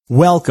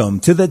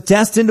Welcome to the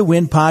Destined to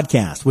Win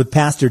podcast with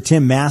Pastor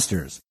Tim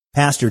Masters.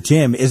 Pastor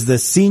Tim is the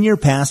senior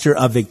pastor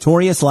of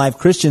Victorious Life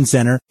Christian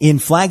Center in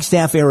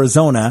Flagstaff,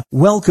 Arizona,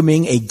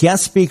 welcoming a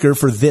guest speaker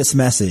for this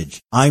message.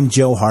 I'm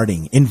Joe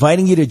Harding,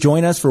 inviting you to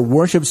join us for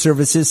worship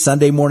services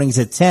Sunday mornings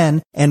at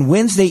 10 and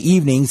Wednesday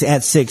evenings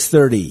at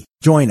 6:30.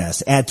 Join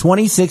us at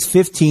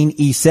 2615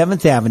 East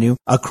 7th Avenue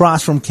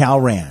across from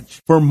Cal Ranch.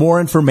 For more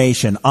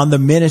information on the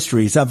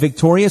ministries of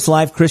Victorious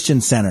Life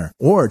Christian Center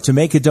or to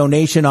make a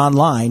donation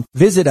online,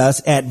 visit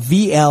us at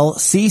vlccaz.org.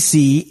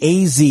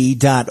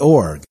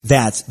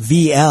 That's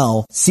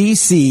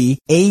vlccaz.org.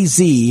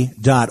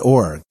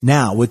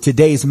 Now, with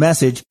today's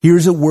message,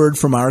 here's a word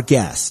from our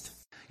guest.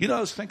 You know, I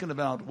was thinking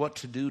about what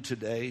to do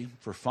today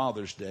for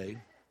Father's Day.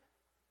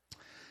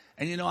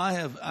 And you know, I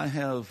have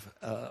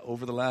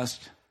over the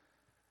last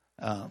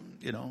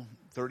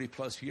 30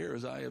 plus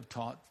years, I have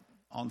taught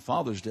on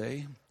Father's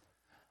Day,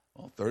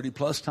 30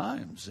 plus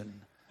times, and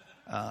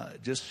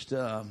just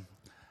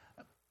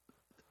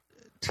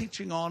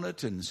teaching on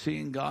it and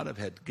seeing God. I've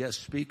had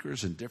guest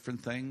speakers and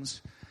different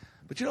things,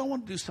 but I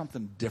want to do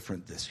something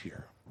different this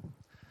year.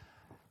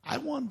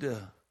 I've been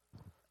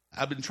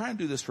trying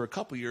to do this for a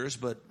couple years,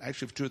 but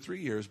actually for 2 or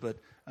 3 years, but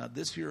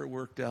this year it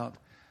worked out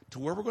to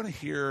where we're going to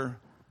hear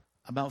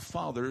about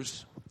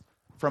fathers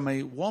from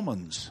a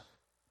woman's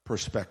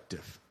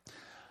perspective.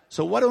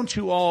 So why don't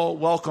you all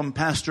welcome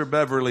Pastor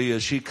Beverly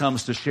as she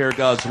comes to share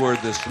God's Word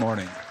this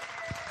morning.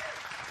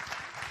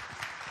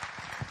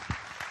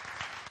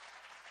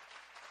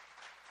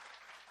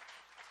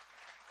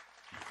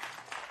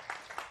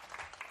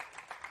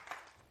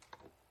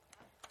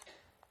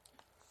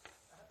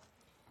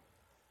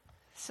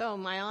 So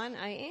am I on?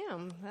 I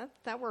am.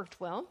 That worked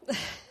well.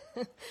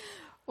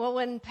 Well,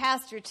 when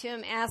Pastor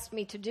Tim asked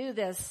me to do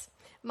this,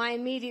 my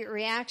immediate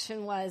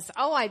reaction was,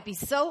 I'd be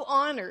so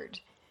honored.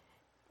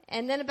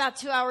 And then about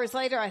 2 hours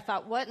later, I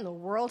thought, what in the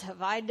world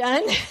have I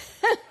done?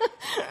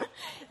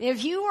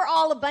 If you were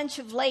all a bunch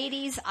of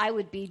ladies, I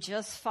would be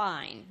just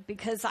fine,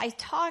 because I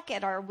talk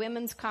at our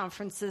women's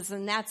conferences,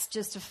 and that's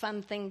just a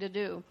fun thing to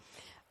do.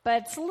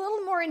 But it's a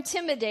little more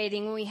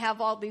intimidating when we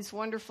have all these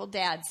wonderful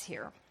dads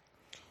here.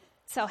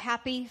 So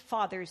happy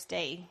Father's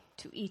Day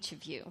to each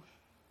of you.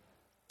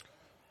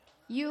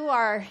 You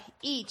are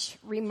each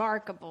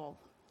remarkable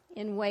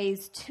in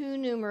ways too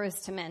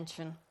numerous to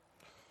mention.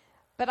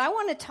 But I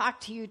want to talk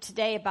to you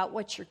today about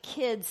what your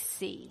kids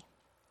see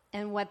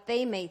and what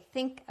they may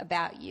think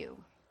about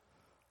you.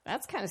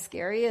 That's kind of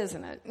scary,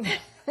 isn't it?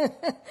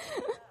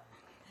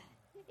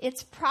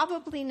 It's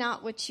probably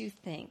not what you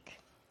think.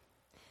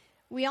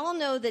 We all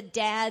know that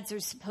dads are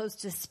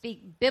supposed to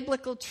speak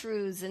biblical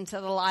truths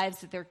into the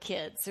lives of their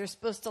kids. They're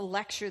supposed to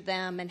lecture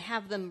them and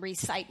have them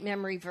recite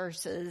memory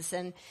verses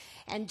and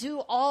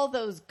do all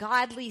those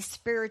godly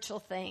spiritual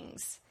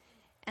things.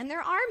 And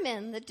there are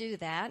men that do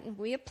that, and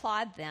we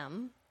applaud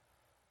them.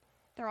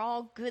 They're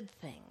all good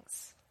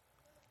things.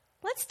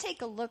 Let's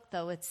take a look,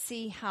 though, and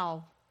see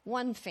how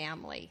one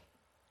family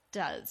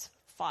does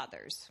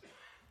fathers.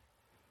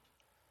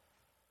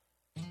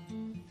 Hey,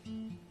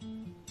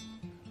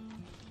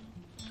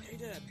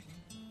 Dad.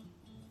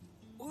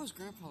 What was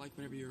Grandpa like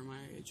whenever you were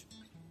my age?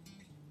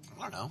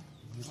 I don't know.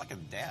 He's like a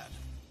dad.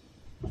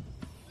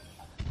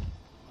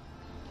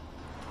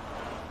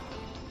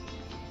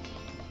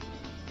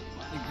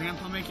 Did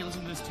Grandpa make you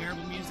listen to this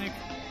terrible music?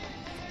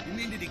 You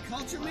mean, did he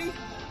culture me?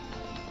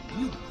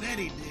 You bet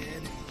he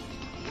did.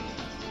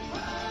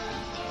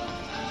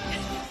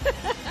 Did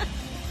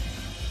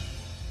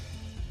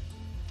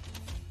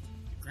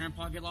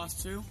Grandpa get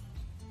lost too?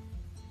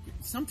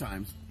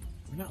 Sometimes.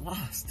 We're not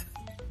lost.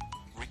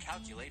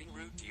 Recalculating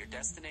route to your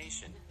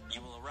destination.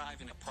 You will arrive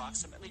in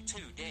approximately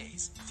 2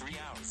 days, 3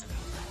 hours.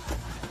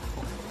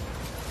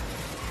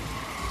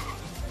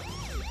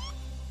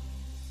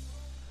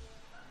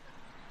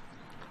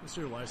 What's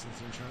your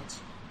license insurance?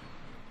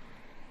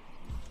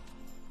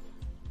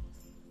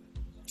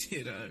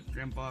 Did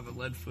Grandpa have a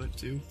lead foot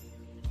too?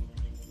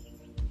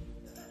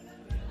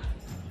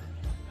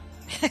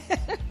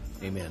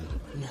 Amen.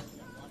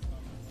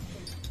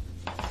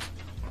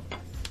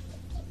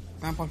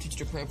 Grandpa teach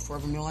you to pray before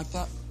every meal like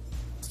that?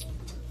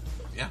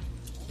 Yeah.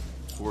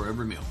 For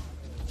every meal.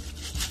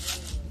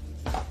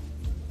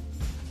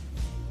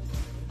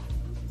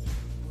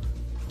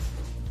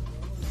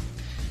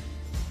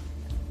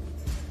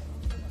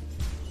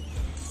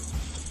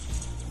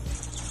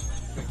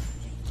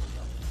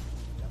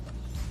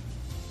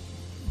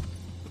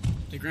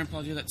 Did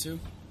Grandpa do that too?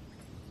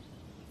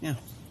 Yeah.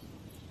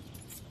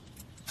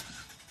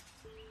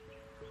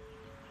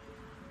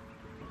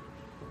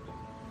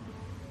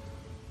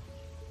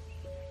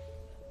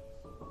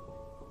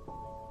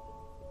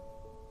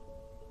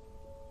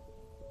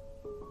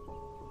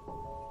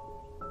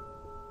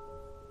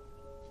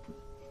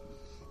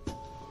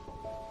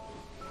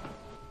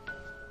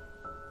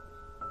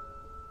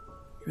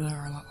 You really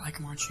are a lot like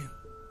him, aren't you?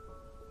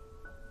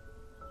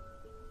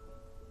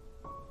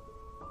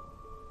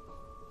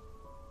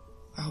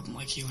 I hope I'm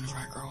like you whenever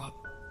I grow up.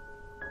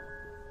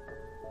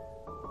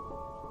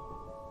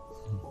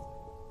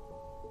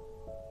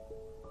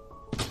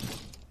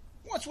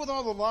 What's with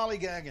all the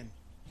lollygagging?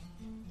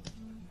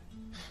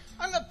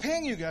 I'm not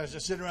paying you guys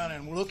to sit around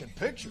and look at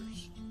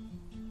pictures.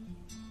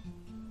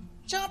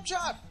 Chop,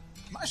 chop.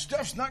 My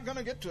stuff's not going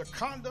to get to a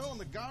condo on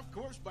the golf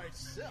course by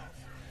itself.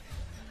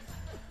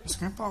 Has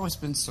Grandpa always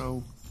been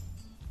so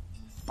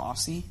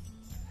bossy?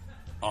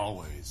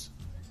 Always.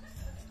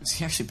 Is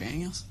he actually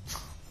banning us?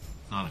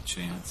 Not a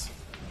chance.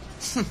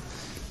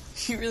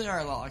 You really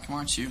are a lot like him,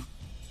 aren't you?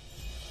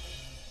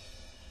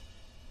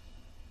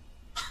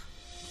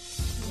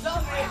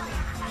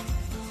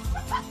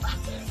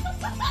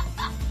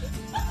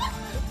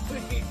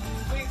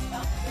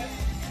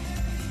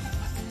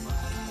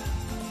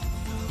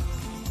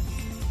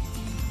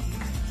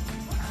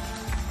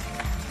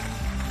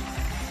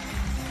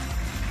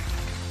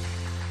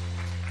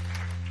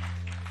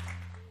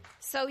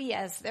 So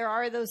yes, there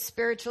are those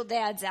spiritual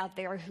dads out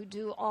there who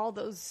do all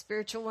those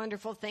spiritual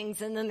wonderful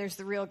things, and then there's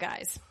the real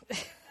guys.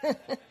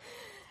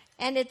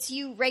 And it's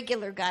you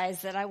regular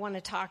guys that I want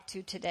to talk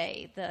to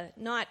today, the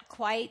not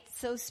quite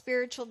so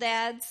spiritual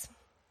dads,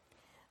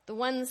 the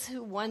ones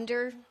who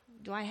wonder,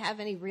 do I have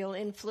any real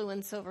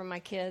influence over my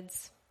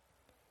kids?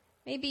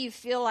 Maybe you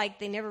feel like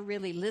they never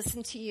really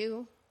listen to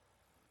you.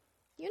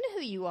 You know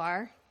who you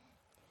are.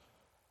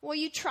 Well,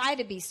 you try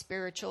to be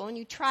spiritual and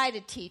you try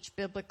to teach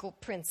biblical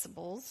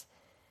principles,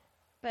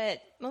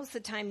 but most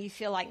of the time you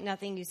feel like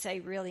nothing you say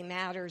really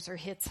matters or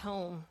hits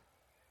home.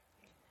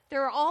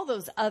 There are all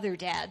those other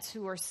dads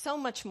who are so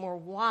much more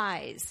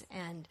wise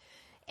and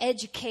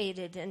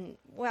educated and,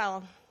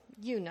 well,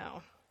 you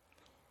know.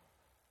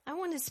 I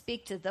want to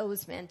speak to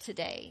those men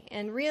today,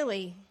 and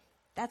really,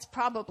 that's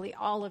probably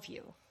all of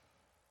you.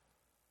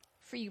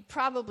 For you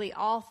probably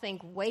all think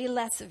way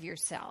less of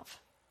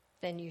yourself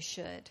than you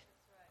should.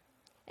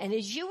 And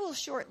as you will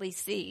shortly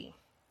see,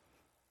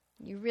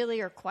 you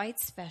really are quite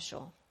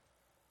special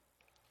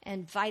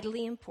and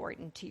vitally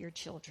important to your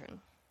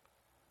children.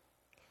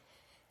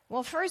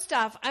 Well, first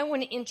off, I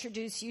want to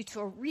introduce you to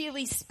a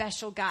really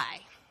special guy.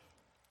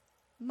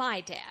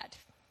 My dad.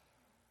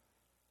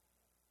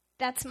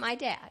 That's my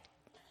dad.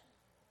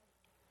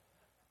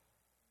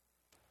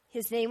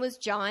 His name was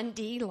John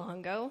D.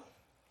 Longo.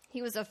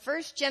 He was a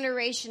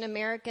first-generation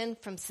American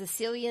from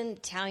Sicilian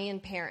Italian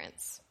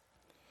parents.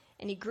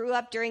 And he grew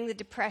up during the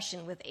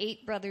Depression with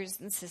 8 brothers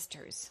and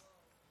sisters.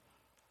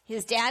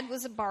 His dad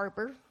was a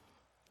barber.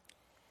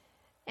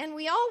 And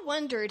we all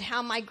wondered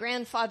how my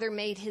grandfather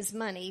made his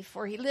money,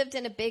 for he lived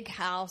in a big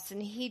house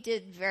and he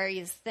did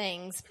various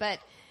things. But,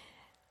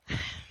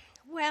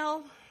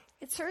 well,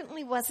 it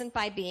certainly wasn't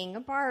by being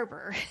a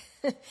barber.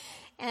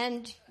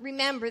 And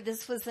remember,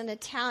 this was an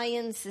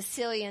Italian,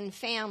 Sicilian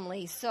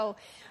family. So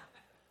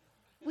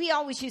we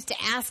always used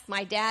to ask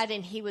my dad,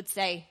 and he would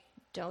say,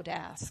 "Don't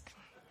ask."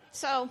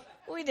 So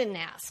we didn't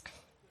ask.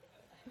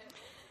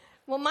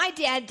 Well, my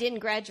dad didn't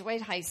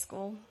graduate high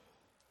school.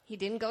 He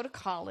didn't go to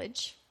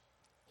college.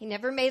 He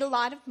never made a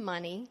lot of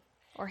money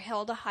or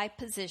held a high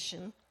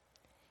position.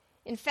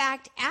 In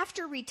fact,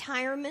 after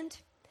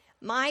retirement,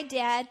 my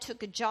dad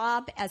took a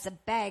job as a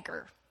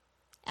bagger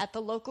at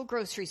the local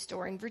grocery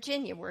store in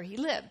Virginia where he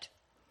lived.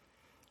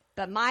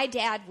 But my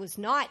dad was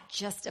not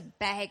just a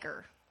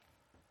bagger.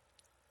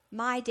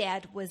 My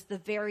dad was the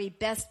very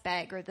best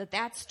bagger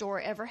that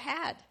store ever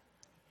had.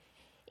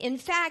 In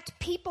fact,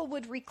 people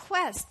would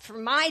request for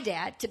my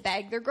dad to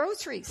bag their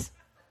groceries.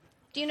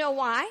 Do you know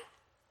why?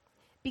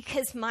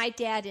 Because my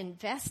dad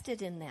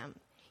invested in them.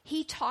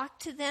 He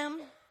talked to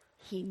them.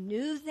 He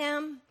knew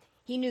them.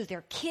 He knew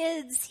their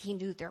kids. He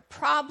knew their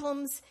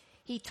problems.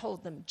 He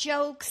told them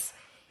jokes.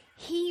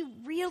 He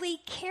really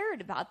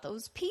cared about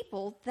those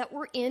people that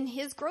were in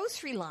his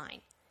grocery line.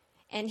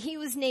 And he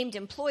was named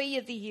Employee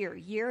of the Year,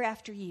 year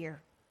after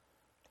year.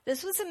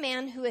 This was a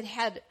man who had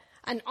had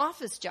an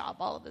office job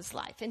all of his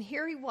life. And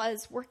here he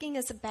was working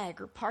as a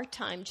bagger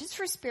part-time just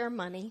for spare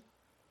money.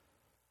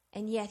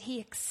 And yet he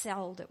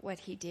excelled at what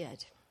he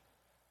did.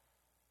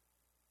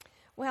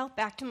 Well,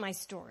 back to my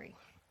story.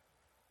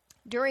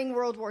 During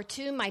World War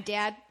II, my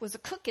dad was a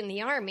cook in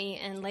the Army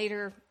and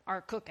later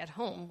our cook at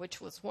home,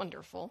 which was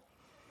wonderful.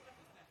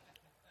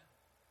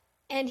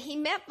 And he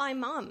met my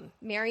mom,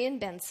 Marion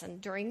Benson,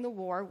 during the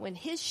war when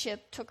his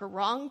ship took a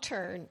wrong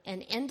turn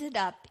and ended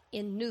up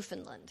in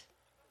Newfoundland.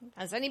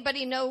 Does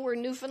anybody know where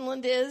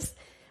Newfoundland is?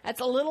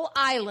 That's a little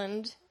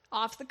island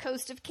off the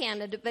coast of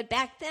Canada, but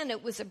back then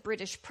it was a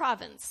British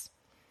province.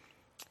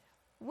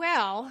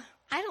 Well,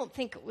 I don't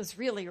think it was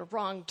really a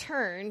wrong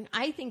turn.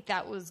 I think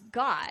that was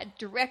God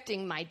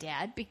directing my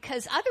dad,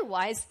 because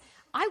otherwise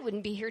I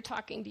wouldn't be here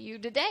talking to you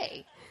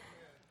today.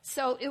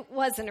 So it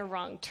wasn't a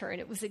wrong turn.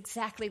 It was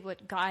exactly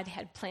what God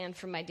had planned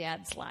for my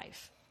dad's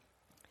life.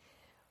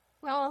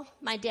 Well,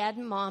 my dad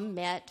and mom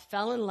met,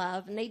 fell in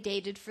love, and they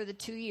dated for the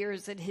 2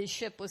 years that his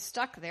ship was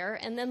stuck there,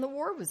 and then the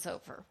war was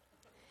over.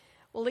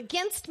 Well,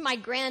 against my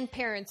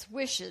grandparents'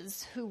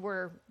 wishes, who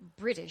were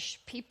British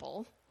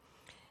people,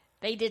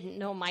 they didn't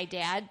know my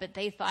dad, but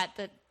they thought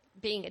that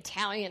being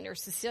Italian or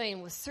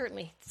Sicilian was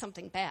certainly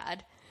something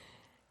bad.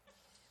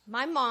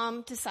 My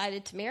mom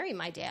decided to marry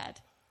my dad,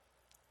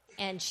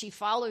 and she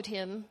followed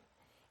him,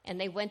 and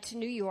they went to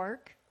New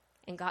York,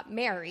 and got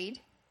married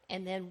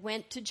and then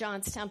went to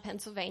Johnstown,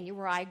 Pennsylvania,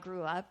 where I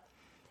grew up.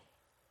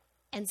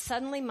 And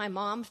suddenly my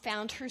mom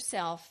found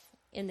herself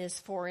in this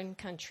foreign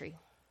country.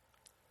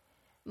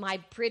 My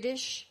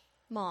British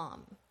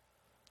mom,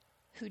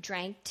 who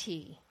drank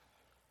tea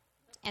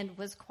and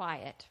was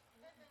quiet,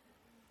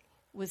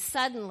 was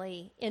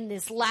suddenly in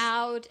this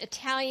loud,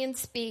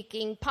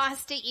 Italian-speaking,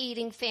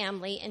 pasta-eating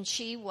family, and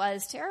she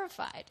was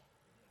terrified.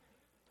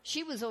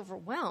 She was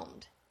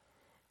overwhelmed.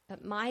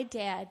 But my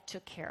dad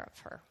took care of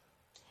her,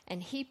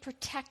 and he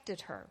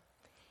protected her,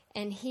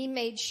 and he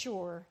made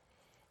sure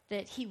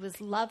that he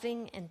was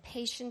loving and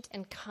patient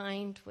and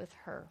kind with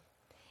her.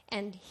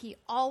 And he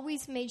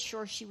always made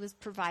sure she was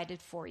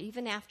provided for,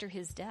 even after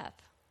his death.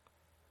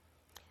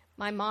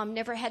 My mom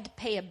never had to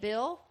pay a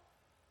bill.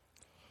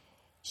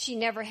 She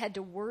never had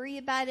to worry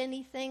about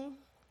anything.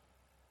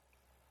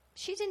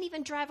 She didn't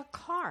even drive a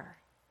car.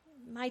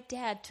 My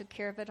dad took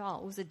care of it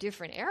all. It was a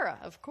different era,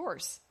 of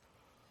course.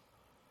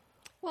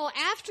 Well,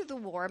 after the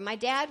war, my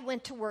dad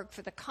went to work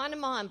for the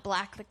Conemaugh and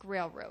Blacklick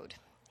Railroad.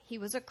 He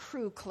was a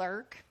crew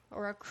clerk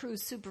or a crew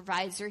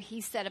supervisor.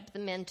 He set up the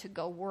men to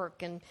go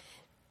work and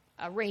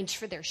arrange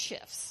for their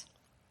shifts.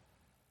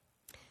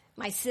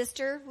 My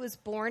sister was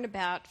born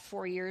about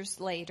 4 years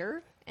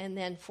later, and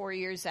then 4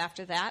 years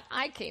after that,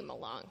 I came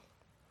along.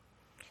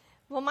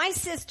 Well, my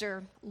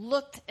sister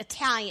looked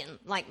Italian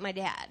like my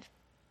dad,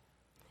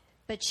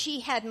 but she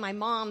had my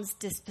mom's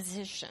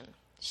disposition.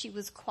 She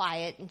was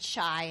quiet and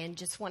shy and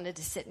just wanted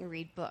to sit and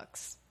read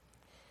books.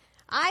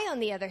 I, on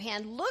the other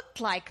hand, looked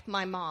like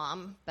my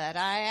mom, but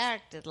I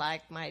acted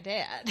like my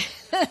dad.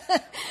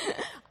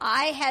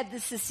 I had the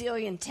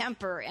Sicilian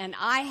temper, and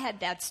I had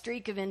that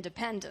streak of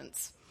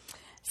independence.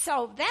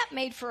 So that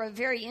made for a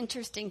very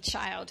interesting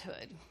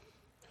childhood.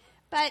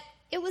 But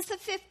it was the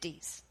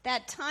 50s,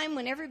 that time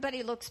when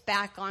everybody looks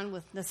back on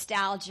with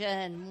nostalgia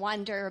and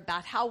wonder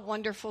about how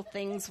wonderful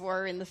things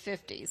were in the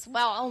 50s.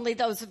 Well, only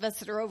those of us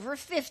that are over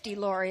 50,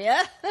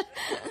 Loria.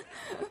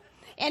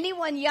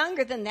 Anyone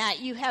younger than that,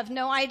 you have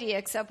no idea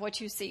except what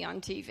you see on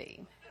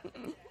TV.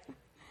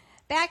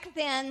 Back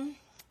then,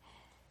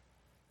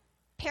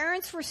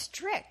 parents were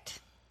strict.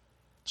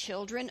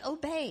 Children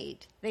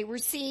obeyed. They were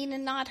seen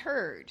and not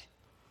heard.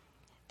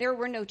 There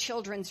were no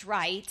children's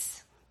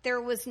rights.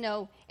 There was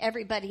no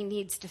everybody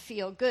needs to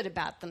feel good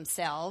about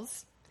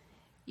themselves.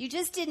 You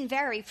just didn't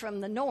vary from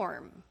the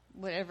norm,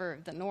 whatever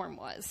the norm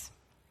was.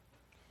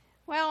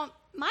 Well,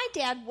 my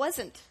dad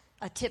wasn't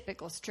a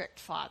typical strict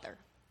father.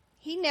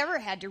 He never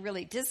had to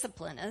really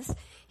discipline us.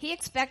 He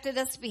expected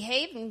us to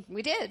behave, and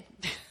we did.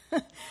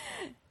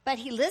 But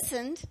he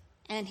listened,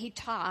 and he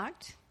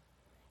talked.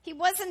 He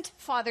wasn't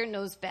Father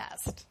Knows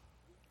Best.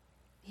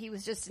 He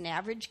was just an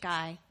average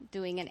guy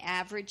doing an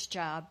average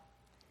job,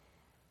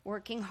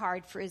 working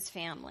hard for his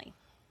family.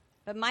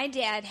 But my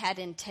dad had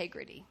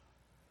integrity.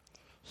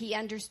 He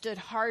understood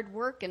hard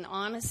work and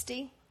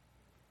honesty.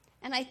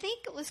 And I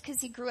think it was because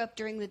he grew up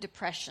during the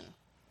Depression.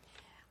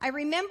 I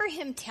remember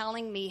him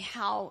telling me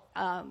how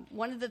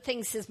one of the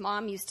things his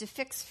mom used to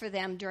fix for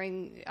them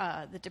during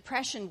the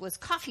Depression was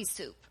coffee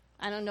soup.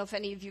 I don't know if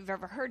any of you have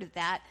ever heard of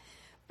that,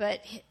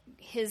 but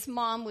his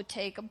mom would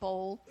take a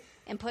bowl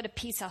and put a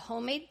piece of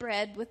homemade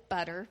bread with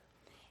butter,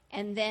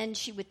 and then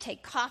she would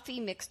take coffee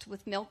mixed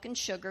with milk and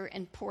sugar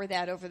and pour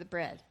that over the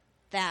bread.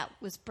 That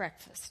was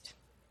breakfast.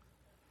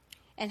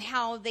 And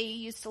how they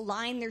used to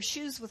line their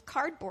shoes with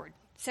cardboard,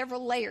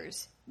 several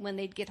layers, when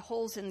they'd get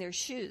holes in their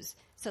shoes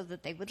so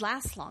that they would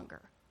last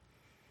longer.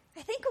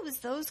 I think it was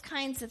those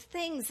kinds of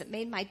things that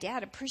made my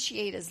dad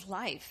appreciate his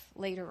life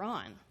later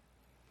on.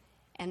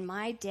 And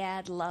my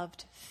dad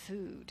loved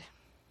food.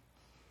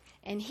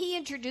 And he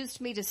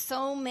introduced me to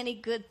so many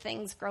good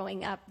things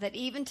growing up that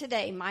even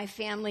today, my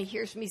family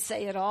hears me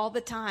say it all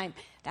the time.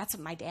 That's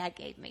what my dad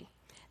gave me.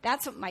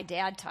 That's what my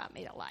dad taught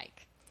me to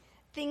like.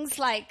 Things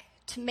like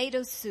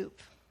tomato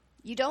soup.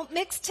 You don't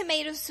mix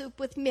tomato soup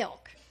with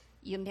milk.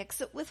 You mix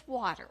it with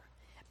water.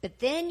 But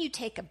then you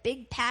take a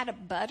big pat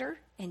of butter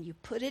and you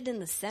put it in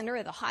the center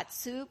of the hot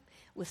soup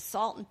with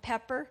salt and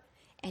pepper,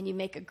 and you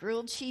make a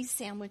grilled cheese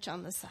sandwich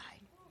on the side.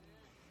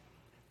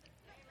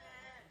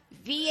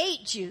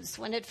 V8 juice,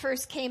 when it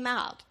first came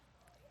out,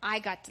 I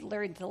got to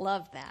learn to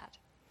love that.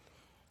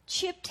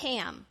 Chipped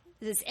ham.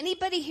 Does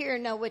anybody here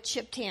know what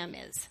chipped ham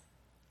is?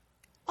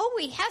 Oh,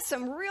 we have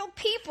some real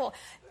people.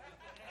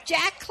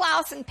 Jack,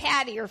 Klaus, and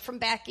Patty are from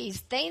back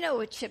east. They know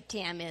what chipped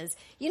ham is.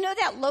 You know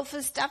that loaf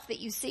of stuff that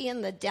you see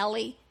in the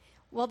deli?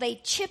 Well,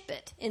 they chip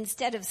it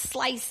instead of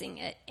slicing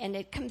it, and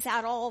it comes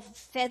out all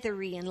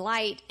feathery and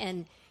light,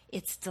 and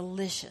it's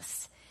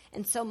delicious.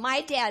 And so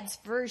my dad's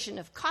version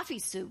of coffee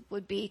soup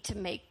would be to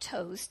make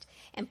toast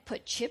and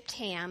put chipped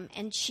ham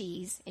and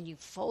cheese, and you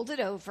fold it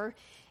over.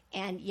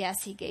 And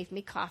yes, he gave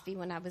me coffee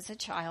when I was a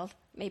child.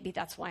 Maybe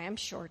that's why I'm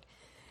short.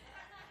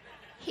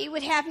 He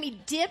would have me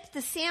dip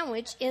the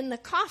sandwich in the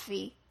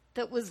coffee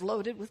that was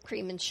loaded with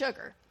cream and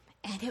sugar.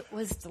 And it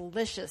was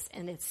delicious,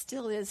 and it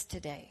still is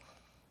today.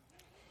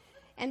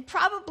 And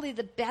probably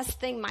the best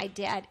thing my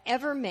dad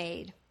ever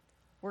made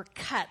were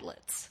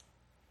cutlets.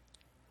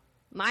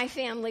 My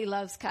family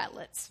loves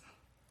cutlets.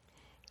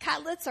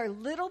 Cutlets are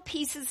little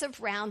pieces of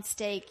round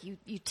steak.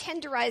 You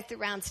tenderize the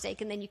round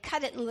steak, and then you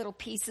cut it in little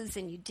pieces,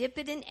 and you dip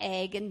it in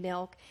egg and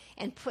milk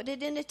and put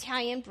it in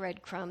Italian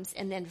breadcrumbs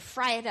and then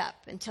fry it up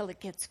until it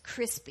gets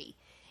crispy,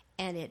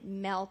 and it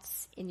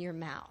melts in your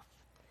mouth.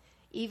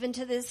 Even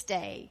to this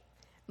day,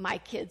 my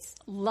kids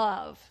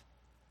love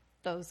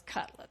those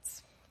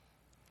cutlets.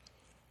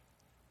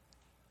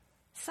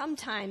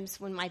 Sometimes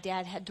when my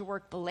dad had to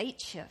work the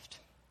late shift,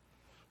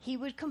 he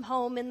would come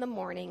home in the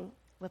morning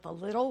with a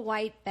little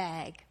white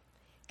bag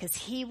because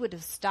he would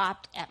have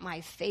stopped at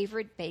my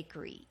favorite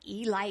bakery,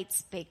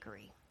 Elite's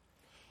Bakery.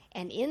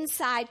 And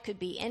inside could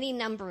be any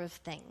number of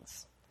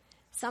things.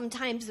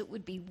 Sometimes it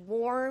would be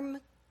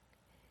warm,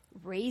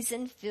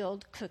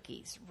 raisin-filled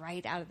cookies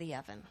right out of the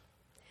oven.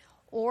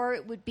 Or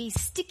it would be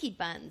sticky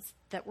buns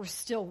that were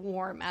still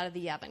warm out of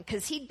the oven.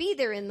 Because he'd be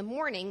there in the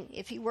morning.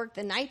 If he worked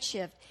the night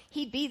shift,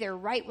 he'd be there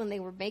right when they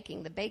were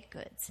making the baked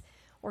goods.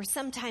 Or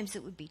sometimes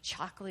it would be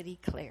chocolate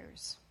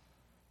eclairs.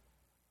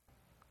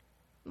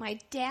 My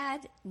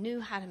dad knew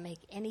how to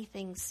make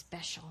anything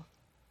special.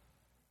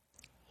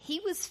 He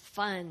was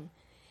fun.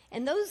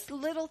 And those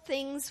little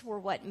things were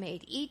what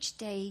made each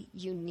day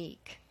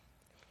unique.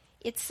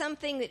 It's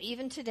something that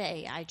even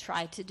today I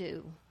try to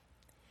do,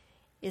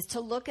 is to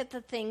look at the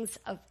things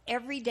of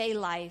everyday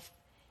life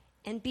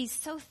and be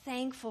so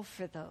thankful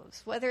for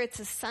those, whether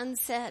it's a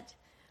sunset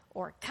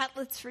or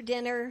cutlets for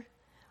dinner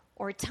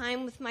or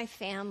time with my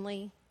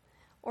family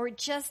or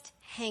just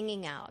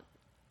hanging out.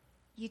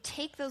 You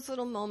take those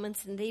little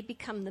moments and they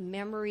become the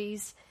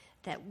memories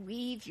that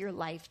weave your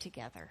life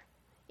together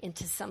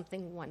into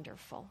something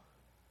wonderful.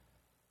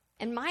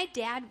 And my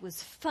dad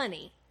was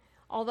funny,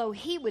 although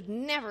he would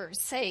never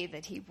say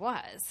that he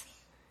was.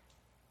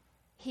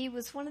 He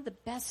was one of the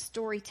best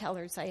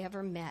storytellers I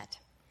ever met.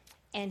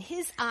 And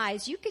his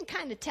eyes, you can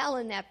kind of tell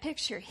in that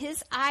picture,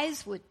 his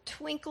eyes would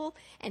twinkle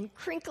and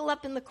crinkle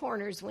up in the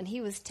corners when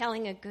he was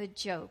telling a good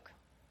joke.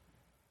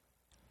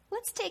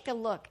 Let's take a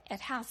look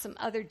at how some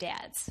other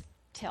dads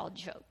tell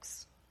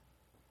jokes.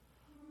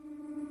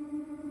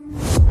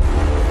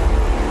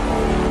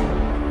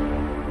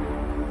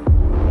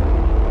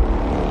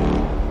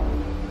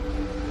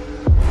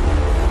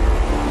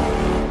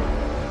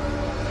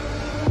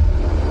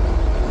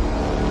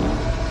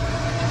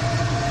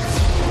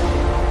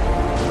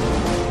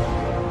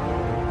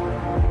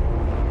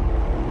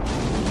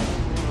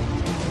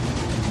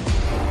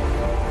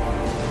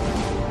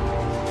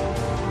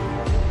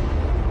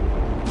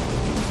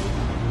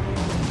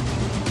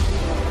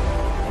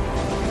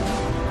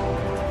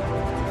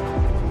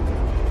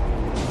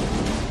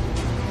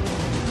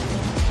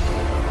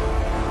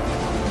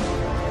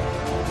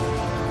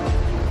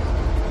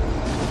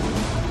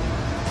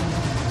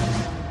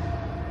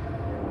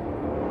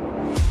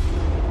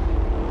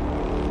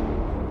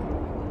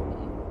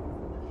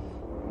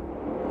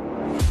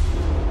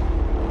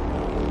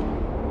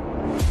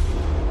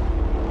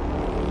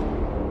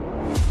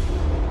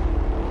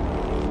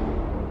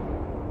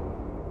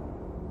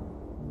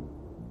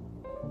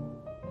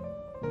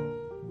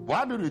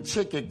 Why do the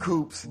chicken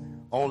coops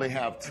only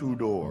have 2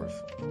 doors?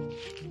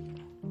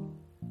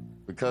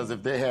 Because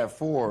if they had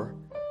 4,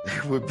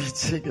 it would be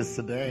chicken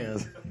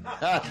sedans.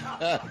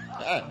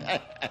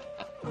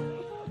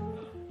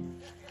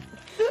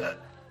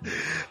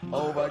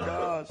 Oh my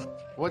gosh.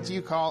 What do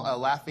you call a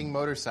laughing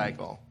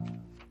motorcycle?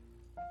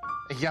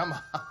 A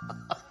Yamaha.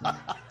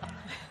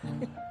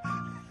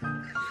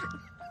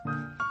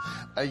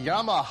 A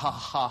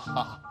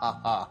Yamaha.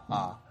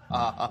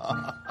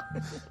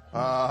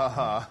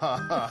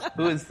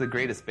 Who is the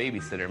greatest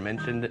babysitter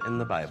mentioned in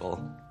the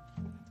Bible?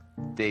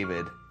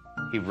 David.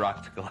 He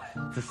rocked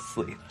Goliath to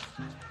sleep.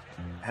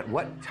 At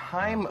what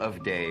time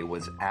of day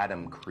was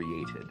Adam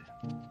created?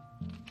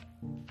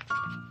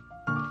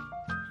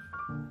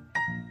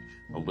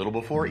 A little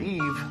before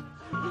Eve.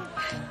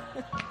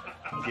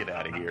 Get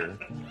out of here.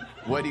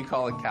 What do you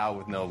call a cow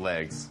with no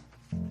legs?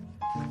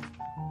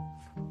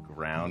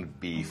 Ground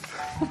beef.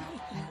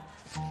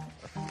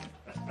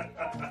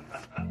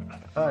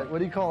 All right, what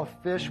do you call a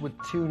fish with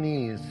 2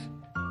 knees?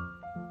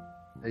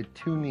 A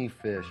 2-knee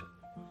fish.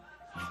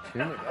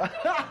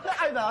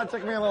 I know, it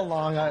took me a little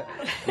long.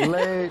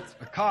 Late.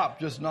 A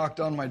cop just knocked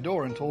on my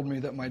door and told me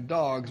that my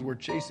dogs were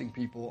chasing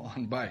people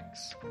on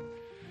bikes.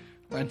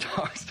 My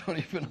dogs don't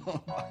even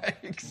own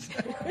bikes.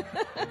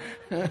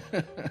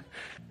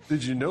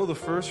 Did you know the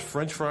first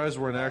French fries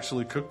weren't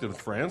actually cooked in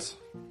France?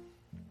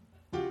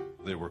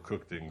 They were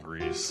cooked in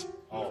Greece.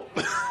 Oh.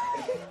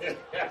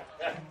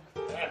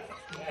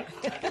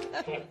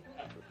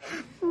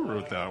 Who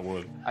wrote that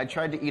one? I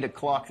tried to eat a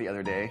clock the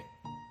other day.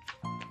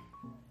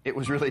 It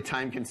was really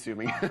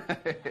time-consuming.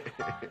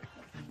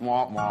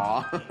 Mwah,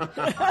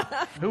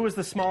 mwah. Who was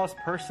the smallest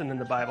person in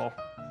the Bible?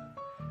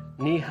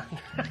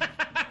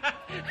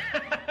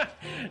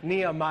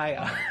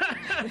 Nehemiah.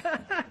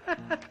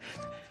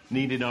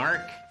 Need an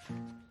ark?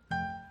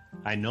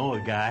 I know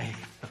a guy.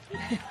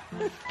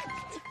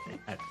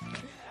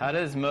 How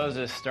does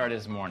Moses start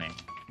his morning?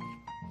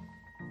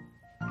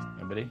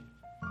 Anybody?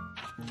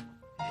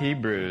 He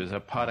brews a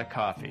pot of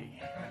coffee.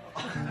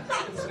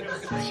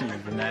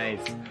 Jeez, nice.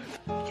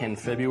 Can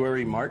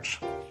February March?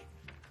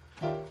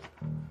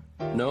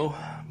 No,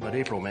 but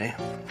April may.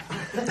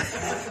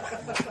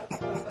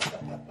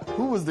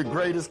 Who was the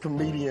greatest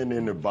comedian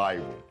in the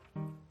Bible?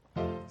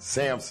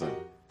 Samson.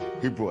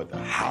 He brought the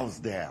house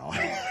down.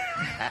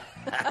 Yeah.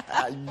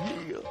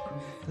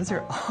 Those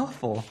are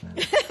awful.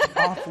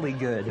 Awfully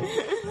good.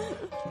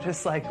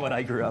 Just like what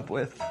I grew up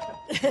with.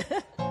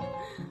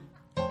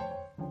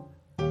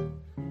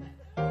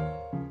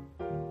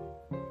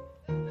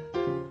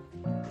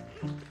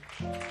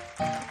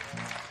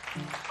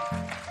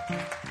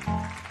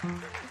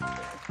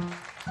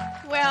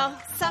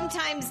 Well,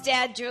 sometimes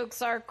dad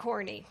jokes are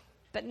corny,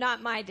 but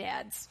not my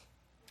dad's.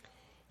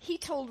 He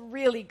told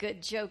really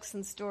good jokes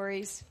and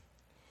stories.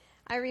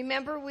 I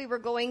remember we were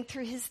going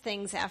through his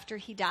things after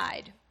he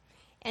died,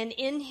 and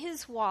in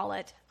his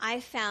wallet,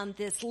 I found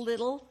this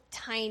little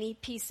tiny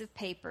piece of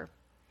paper,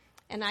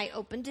 and I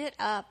opened it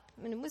up,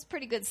 and it was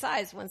pretty good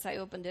size once I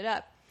opened it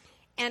up,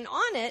 and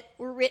on it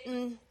were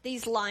written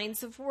these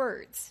lines of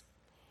words,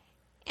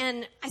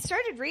 and I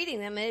started reading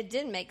them, and it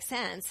didn't make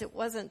sense. It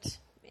wasn't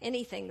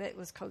anything that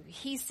was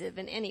cohesive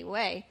in any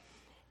way,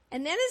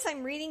 and then as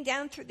I'm reading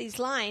down through these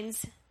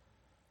lines,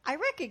 I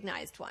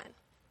recognized one,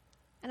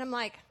 and I'm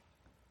like,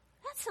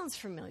 that sounds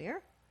familiar.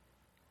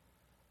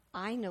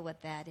 I know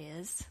what that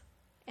is.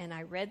 And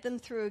I read them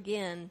through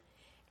again,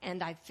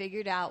 and I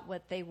figured out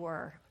what they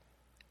were.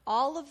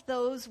 All of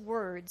those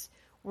words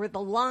were the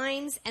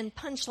lines and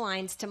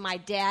punchlines to my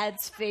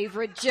dad's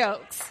favorite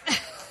jokes.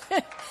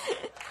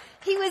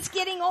 He was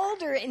getting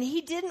older, and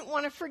he didn't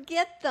want to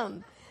forget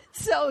them.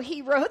 So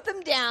he wrote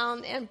them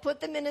down and put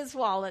them in his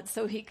wallet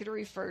so he could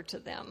refer to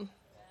them.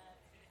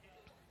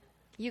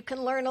 You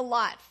can learn a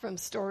lot from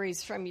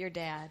stories from your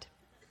dad.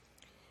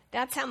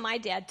 That's how my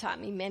dad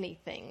taught me many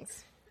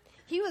things.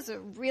 He was a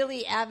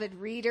really avid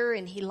reader,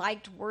 and he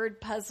liked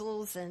word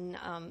puzzles and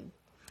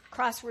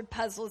crossword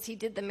puzzles. He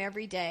did them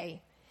every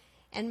day.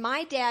 And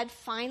my dad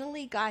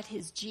finally got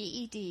his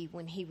GED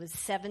when he was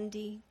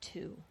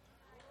 72.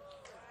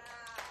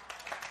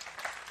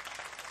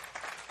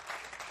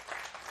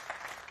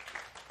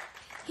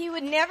 He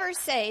would never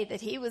say that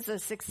he was a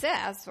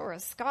success or a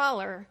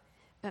scholar,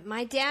 but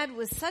my dad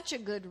was such a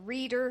good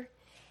reader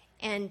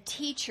and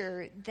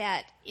teacher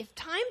that if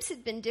times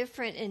had been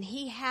different and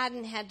he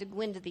hadn't had to go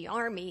into the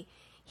Army,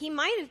 he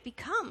might have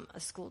become a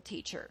school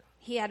teacher.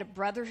 He had a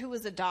brother who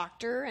was a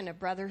doctor and a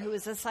brother who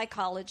was a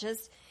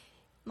psychologist.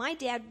 My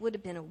dad would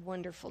have been a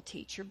wonderful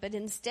teacher, but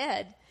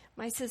instead,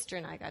 my sister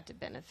and I got to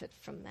benefit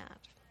from that.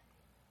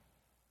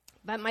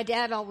 But my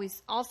dad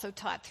always also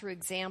taught through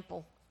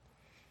example.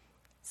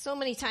 So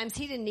many times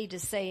he didn't need to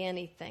say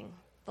anything.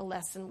 The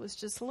lesson was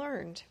just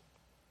learned.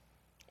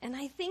 And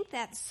I think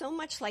that's so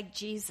much like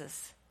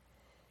Jesus.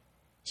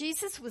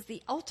 Jesus was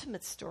the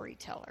ultimate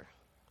storyteller.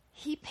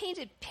 He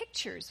painted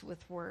pictures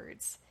with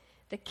words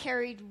that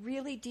carried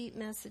really deep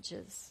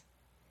messages.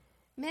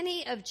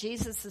 Many of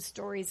Jesus'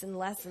 stories and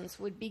lessons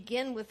would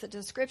begin with a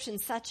description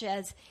such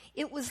as,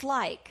 it was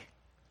like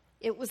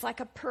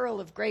a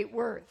pearl of great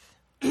worth.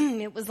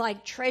 It was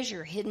like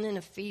treasure hidden in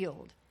a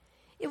field.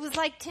 It was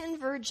like 10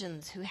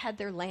 virgins who had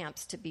their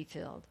lamps to be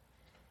filled.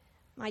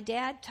 My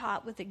dad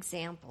taught with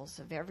examples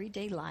of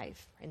everyday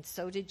life, and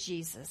so did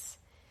Jesus.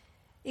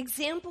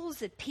 Examples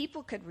that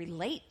people could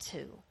relate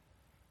to,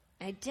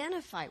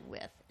 identify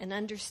with, and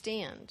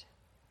understand.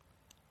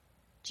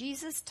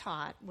 Jesus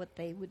taught what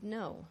they would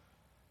know.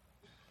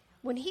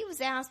 When he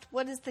was asked,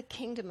 what is the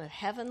kingdom of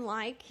heaven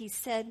like? He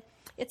said,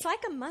 it's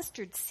like a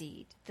mustard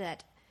seed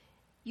that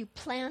you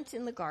plant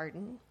in the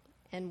garden,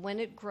 and when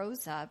it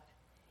grows up,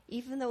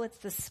 even though it's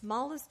the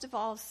smallest of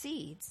all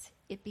seeds,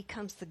 it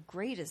becomes the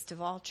greatest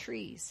of all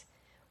trees,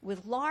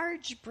 with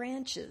large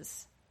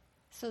branches,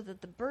 so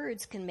that the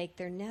birds can make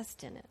their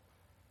nest in it.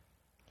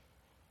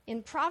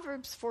 In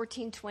Proverbs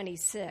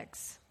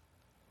 14:26,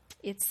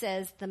 it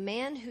says, the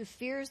man who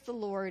fears the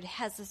Lord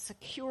has a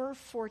secure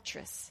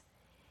fortress,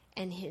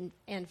 and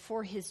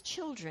for his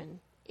children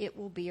it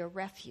will be a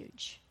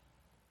refuge.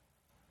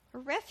 A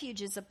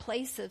refuge is a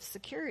place of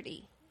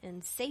security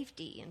and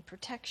safety and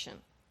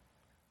protection.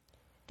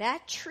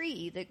 That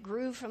tree that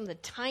grew from the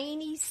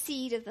tiny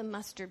seed of the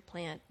mustard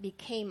plant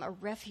became a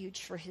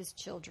refuge for his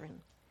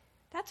children.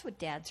 That's what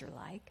dads are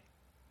like.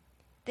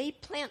 They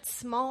plant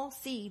small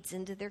seeds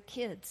into their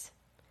kids,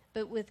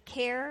 but with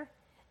care,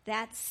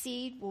 that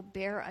seed will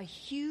bear a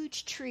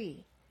huge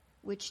tree,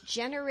 which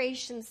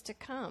generations to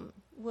come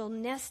will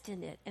nest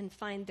in it and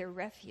find their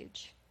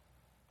refuge.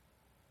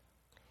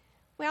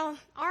 Well,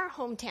 our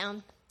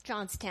hometown,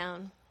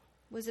 Johnstown,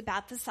 was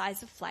about the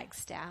size of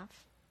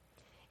Flagstaff.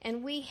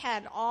 And we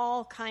had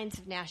all kinds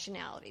of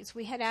nationalities.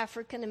 We had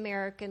African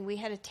American, we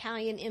had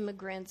Italian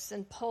immigrants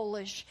and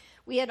Polish.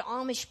 We had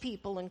Amish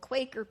people and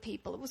Quaker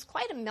people. It was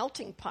quite a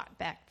melting pot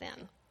back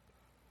then.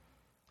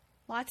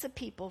 Lots of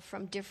people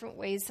from different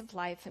ways of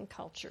life and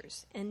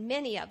cultures. And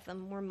many of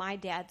them were my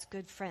dad's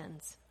good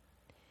friends.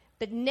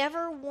 But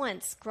never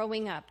once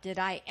growing up did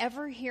I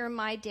ever hear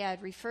my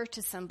dad refer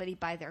to somebody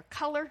by their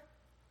color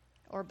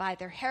or by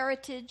their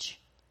heritage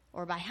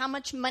or by how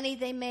much money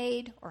they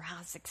made or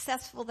how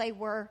successful they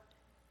were.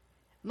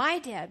 My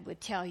dad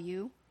would tell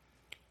you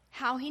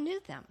how he knew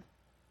them,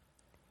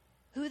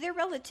 who their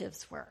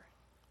relatives were,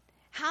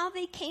 how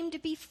they came to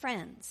be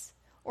friends,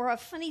 or a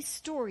funny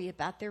story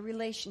about their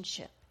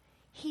relationship.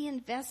 He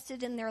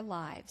invested in their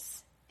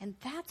lives, and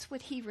that's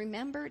what he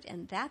remembered,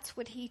 and that's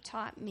what he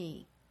taught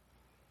me.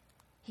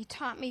 He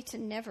taught me to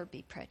never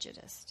be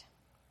prejudiced.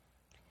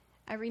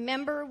 I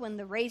remember when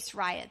the race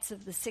riots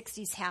of the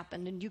 60s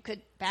happened, and you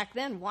could, back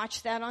then,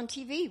 watch that on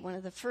TV, one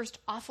of the first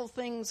awful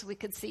things we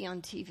could see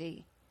on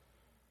TV.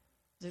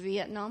 The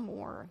Vietnam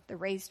War, the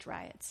race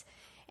riots.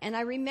 And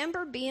I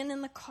remember being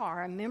in the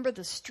car. I remember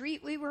the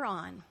street we were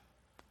on.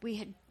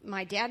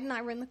 My dad and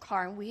I were in the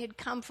car, and we had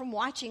come from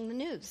watching the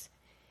news.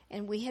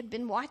 And we had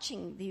been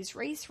watching these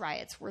race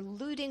riots where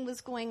looting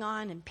was going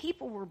on and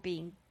people were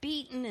being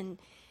beaten, and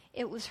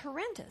it was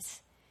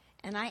horrendous.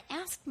 And I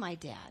asked my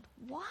dad,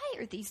 why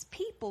are these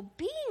people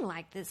being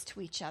like this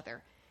to each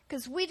other?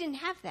 Because we didn't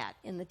have that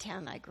in the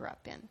town I grew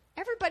up in.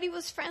 Everybody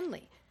was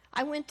friendly.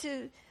 I went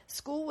to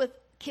school with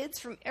kids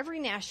from every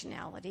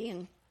nationality,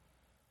 and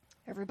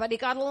everybody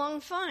got along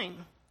fine.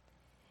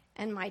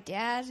 And my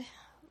dad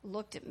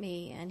looked at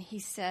me and he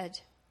said,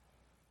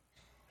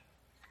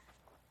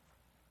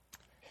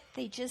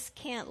 they just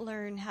can't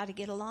learn how to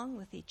get along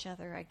with each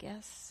other, I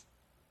guess.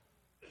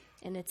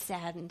 And it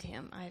saddened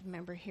him. I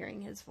remember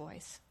hearing his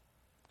voice.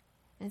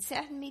 And it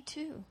saddened me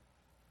too.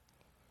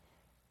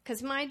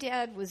 Because my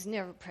dad was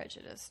never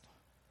prejudiced.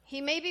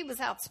 He maybe was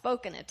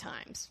outspoken at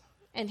times,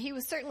 and he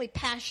was certainly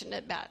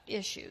passionate about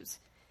issues.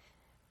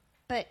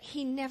 But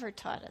he never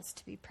taught us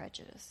to be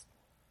prejudiced.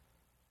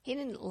 He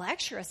didn't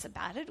lecture us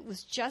about it. It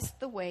was just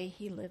the way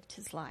he lived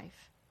his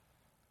life.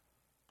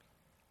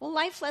 Well,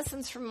 life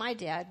lessons from my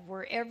dad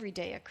were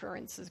everyday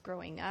occurrences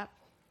growing up.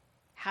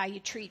 How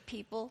you treat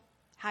people,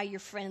 how you're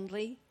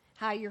friendly,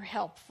 how you're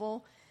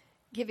helpful,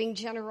 giving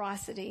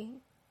generosity,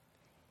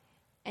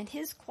 and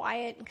his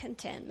quiet and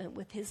contentment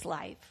with his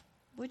life,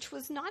 which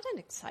was not an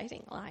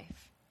exciting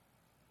life,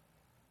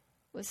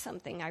 was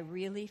something I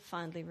really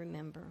fondly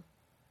remember.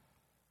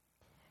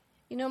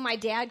 You know, my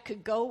dad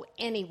could go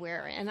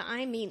anywhere, and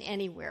I mean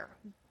anywhere.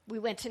 We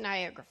went to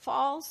Niagara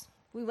Falls.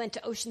 We went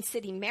to Ocean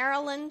City,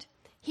 Maryland.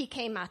 He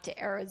came out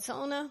to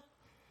Arizona.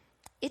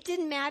 It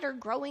didn't matter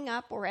growing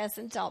up or as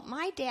an adult.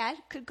 My dad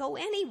could go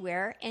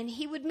anywhere, and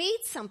he would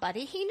meet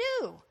somebody he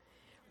knew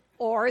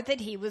or that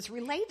he was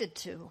related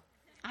to.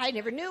 I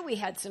never knew we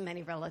had so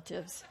many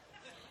relatives.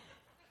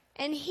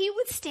 And he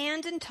would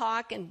stand and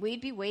talk, and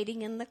we'd be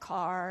waiting in the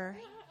car,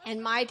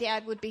 and my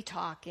dad would be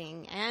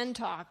talking and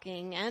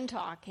talking and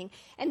talking.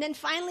 And then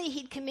finally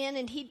he'd come in,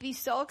 and he'd be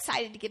so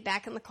excited to get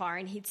back in the car,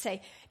 and he'd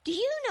say, do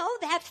you know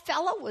that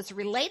fellow was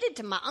related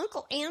to my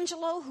Uncle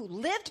Angelo who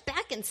lived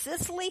back in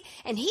Sicily,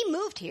 and he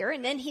moved here,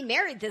 and then he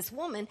married this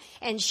woman,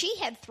 and she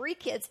had 3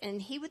 kids,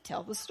 and he would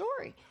tell the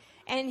story.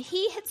 And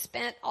he had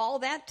spent all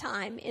that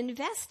time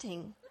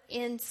investing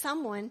in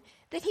someone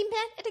that he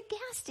met at a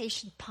gas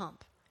station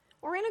pump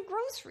or in a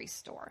grocery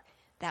store.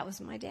 That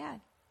was my dad.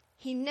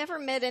 He never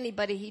met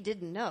anybody he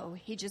didn't know.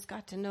 He just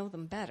got to know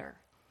them better.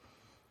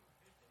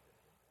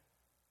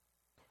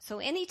 So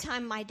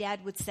anytime my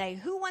dad would say,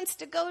 who wants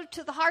to go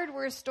to the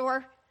hardware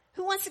store?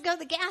 Who wants to go to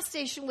the gas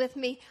station with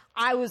me?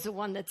 I was the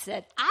one that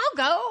said, I'll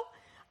go.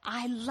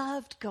 I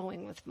loved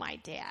going with my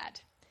dad.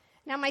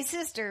 Now my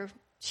sister,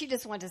 she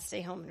just wanted to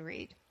stay home and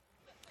read.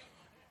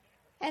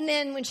 And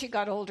then when she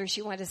got older,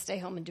 she wanted to stay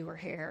home and do her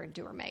hair and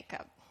do her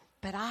makeup.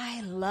 But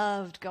I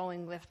loved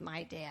going with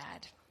my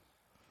dad.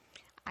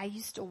 I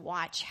used to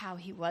watch how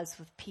he was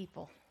with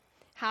people,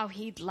 how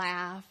he'd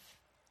laugh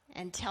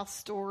and tell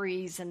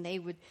stories, and they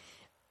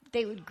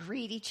would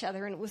greet each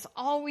other, and it was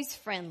always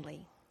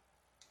friendly.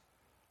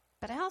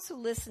 But I also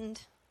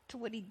listened to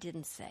what he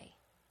didn't say.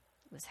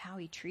 It was how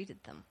he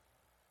treated them.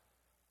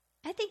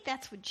 I think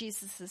that's what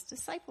Jesus'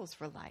 disciples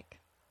were like.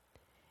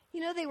 You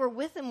know, they were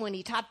with him when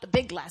he taught the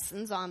big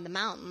lessons on the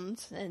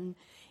mountains and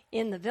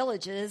in the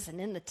villages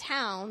and in the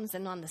towns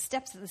and on the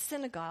steps of the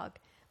synagogue.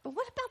 But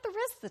what about the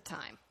rest of the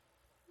time?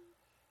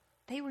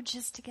 They were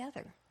just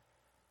together.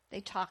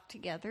 They talked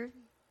together.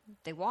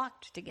 They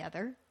walked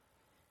together.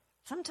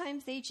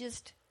 Sometimes they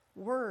just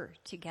were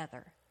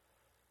together.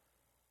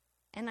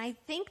 And I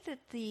think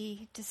that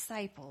the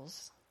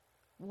disciples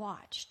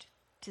watched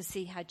to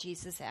see how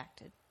Jesus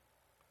acted.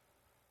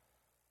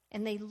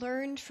 And they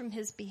learned from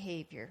his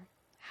behavior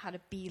how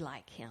to be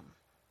like him.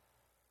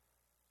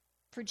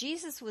 For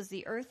Jesus was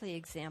the earthly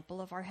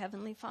example of our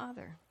Heavenly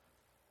Father.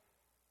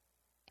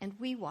 And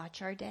we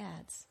watch our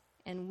dads,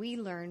 and we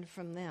learn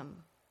from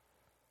them.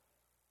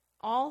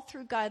 All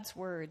through God's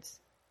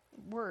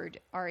word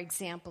are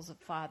examples of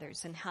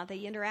fathers and how they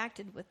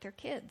interacted with their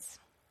kids.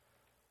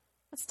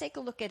 Let's take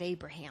a look at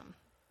Abraham.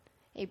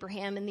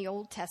 Abraham in the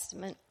Old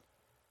Testament,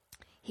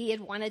 he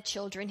had wanted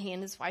children, he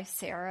and his wife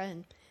Sarah,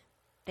 and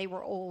they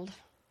were old,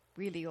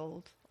 really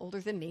old, older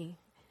than me.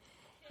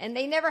 And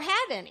they never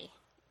had any.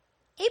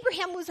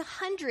 Abraham was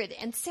 100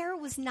 and Sarah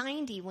was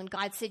 90 when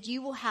God said,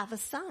 you will have a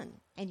son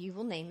and you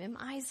will name him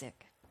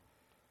Isaac.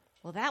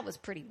 Well, that was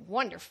pretty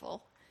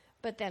wonderful,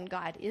 but then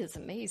God is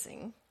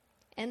amazing.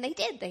 And they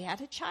did. They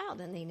had a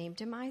child, and they named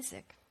him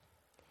Isaac.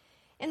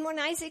 And when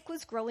Isaac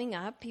was growing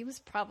up, he was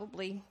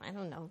probably,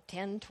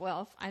 10,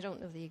 12, I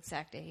don't know the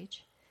exact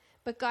age.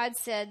 But God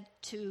said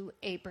to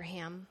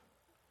Abraham,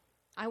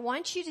 I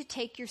want you to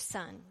take your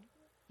son,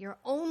 your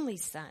only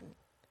son,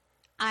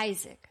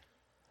 Isaac,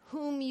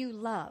 whom you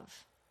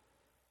love,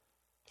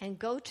 and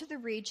go to the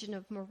region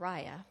of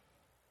Moriah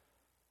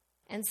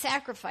and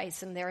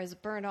sacrifice him there as a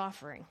burnt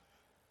offering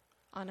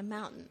on a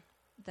mountain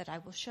that I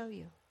will show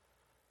you.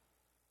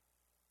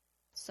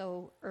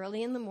 So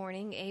early in the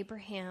morning,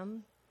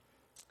 Abraham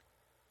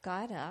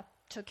got up,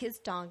 took his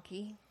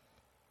donkey,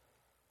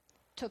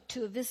 took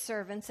 2 of his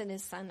servants and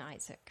his son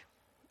Isaac.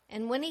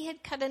 And when he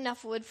had cut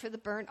enough wood for the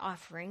burnt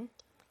offering,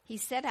 he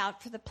set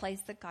out for the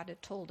place that God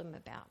had told him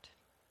about.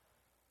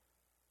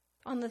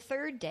 On the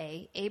 3rd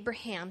day,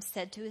 Abraham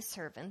said to his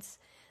servants,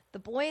 the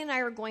boy and I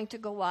are going to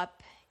go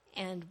up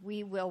and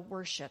we will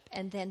worship,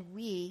 and then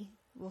we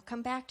will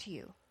come back to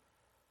you.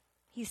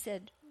 He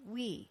said,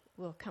 we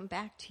will come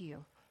back to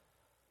you.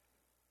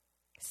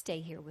 Stay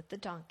here with the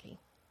donkey.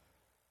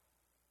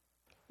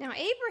 Now,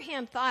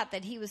 Abraham thought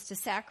that he was to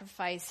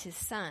sacrifice his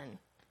son,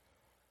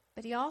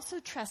 but he also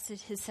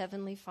trusted his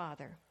heavenly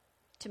Father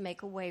to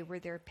make a way where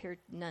there appeared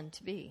none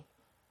to be.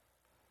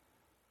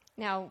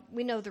 Now,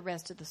 we know the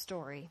rest of the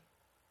story.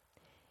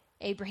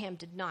 Abraham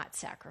did not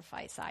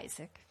sacrifice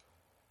Isaac.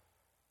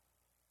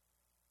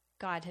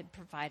 God had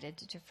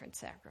provided a different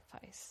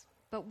sacrifice.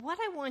 But what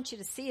I want you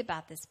to see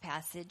about this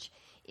passage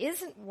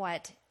isn't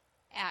what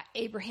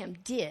Abraham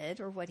did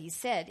or what he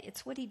said,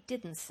 it's what he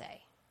didn't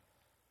say.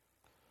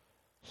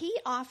 He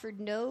offered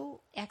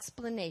no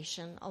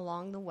explanation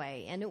along the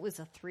way, and it was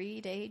a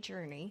 3-day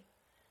journey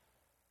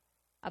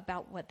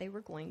about what they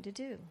were going to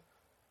do.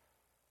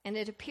 And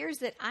it appears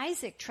that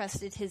Isaac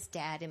trusted his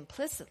dad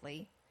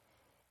implicitly,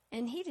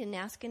 and he didn't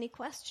ask any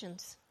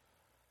questions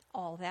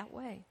all that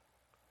way.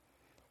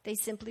 They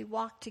simply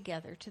walked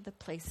together to the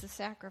place of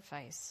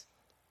sacrifice.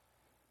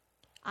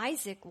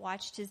 Isaac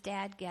watched his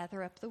dad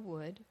gather up the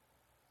wood.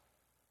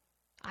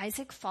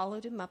 Isaac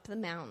followed him up the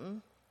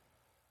mountain.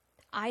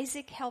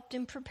 Isaac helped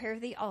him prepare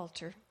the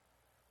altar.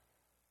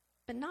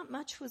 But not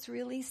much was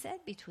really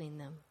said between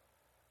them.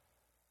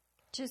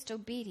 Just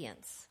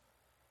obedience,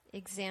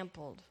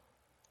 exampled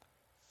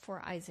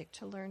for Isaac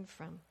to learn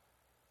from.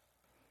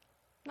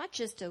 Not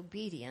just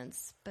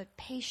obedience, but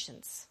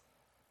patience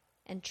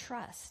and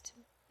trust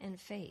and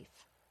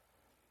faith.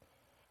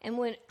 And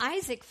when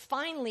Isaac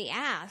finally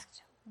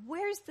asked,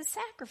 where's the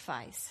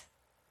sacrifice?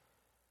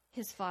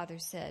 His father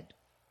said,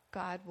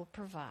 God will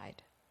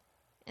provide.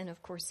 And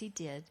of course he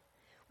did,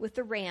 with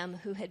the ram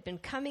who had been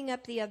coming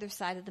up the other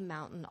side of the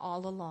mountain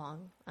all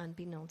along,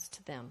 unbeknownst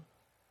to them.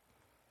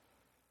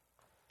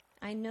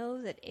 I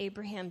know that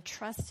Abraham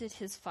trusted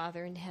his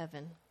Father in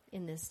heaven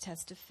in this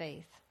test of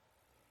faith.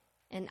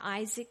 And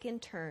Isaac, in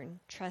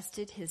turn,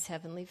 trusted his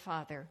heavenly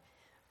Father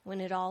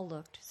when it all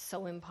looked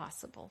so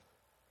impossible.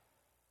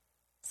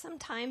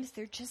 Sometimes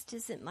there just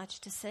isn't much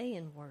to say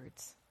in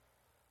words,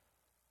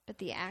 but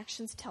the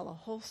actions tell a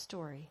whole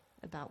story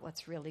about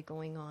what's really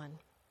going on.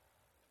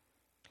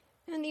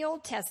 In the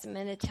Old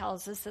Testament, it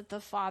tells us that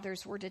the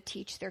fathers were to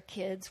teach their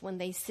kids when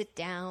they sit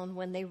down,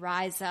 when they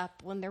rise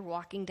up, when they're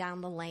walking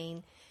down the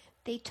lane.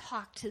 They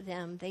talk to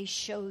them, they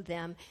show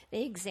them,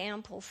 they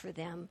example for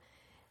them.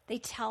 They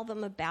tell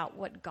them about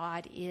what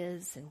God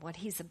is and what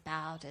he's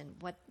about and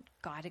what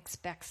God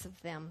expects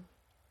of them.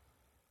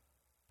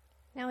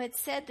 Now, it's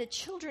said that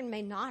children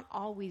may not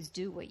always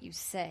do what you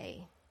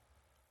say,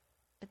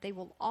 but they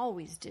will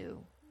always do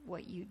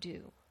what you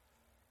do.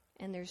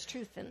 And there's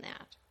truth in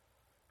that.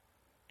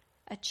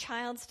 A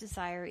child's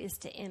desire is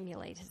to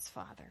emulate his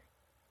father,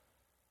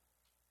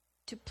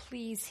 to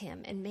please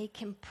him and make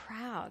him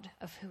proud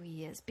of who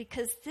he is,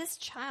 because this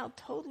child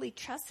totally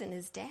trusts in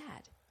his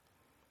dad.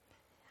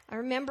 I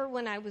remember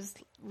when I was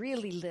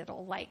really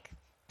little, like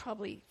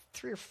probably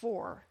 3 or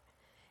 4,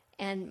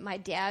 and my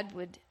dad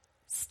would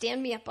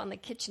stand me up on the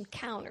kitchen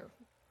counter,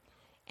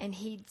 and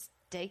he'd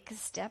take a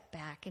step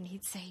back, and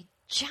he'd say,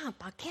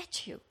 jump, I'll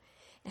get you.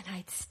 And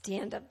I'd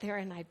stand up there,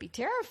 and I'd be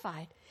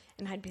terrified,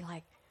 and I'd be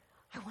like,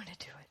 I want to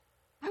do it.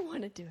 I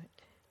want to do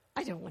it.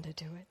 I don't want to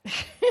do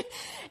it.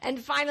 And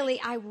finally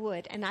I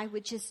would, and I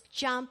would just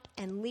jump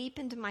and leap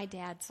into my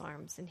dad's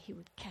arms, and he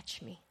would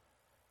catch me.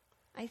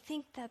 I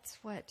think that's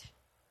what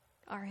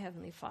our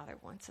Heavenly Father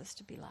wants us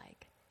to be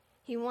like.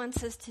 He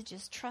wants us to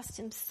just trust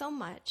him so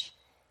much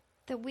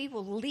that we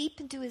will leap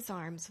into his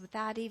arms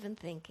without even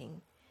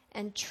thinking,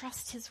 and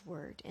trust his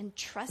word, and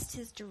trust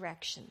his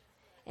direction,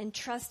 and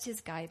trust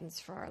his guidance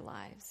for our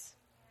lives.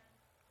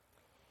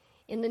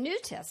 In the New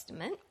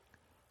Testament,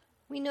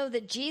 we know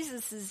that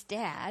Jesus'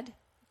 dad,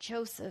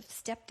 Joseph,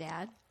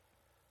 stepdad,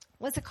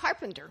 was a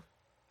carpenter.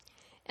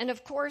 And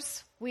of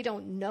course, we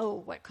don't know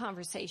what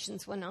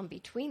conversations went on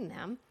between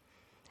them,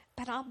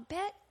 but I'll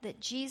bet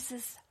that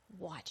Jesus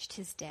watched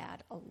his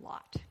dad a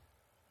lot.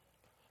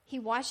 He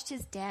watched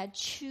his dad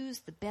choose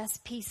the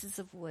best pieces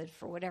of wood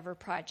for whatever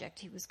project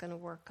he was going to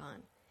work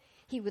on.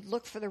 He would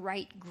look for the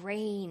right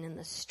grain and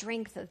the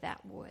strength of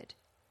that wood.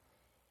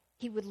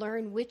 He would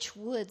learn which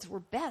woods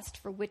were best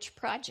for which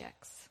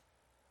projects.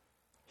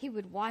 He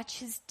would watch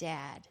his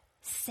dad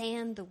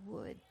sand the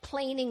wood,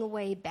 planing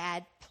away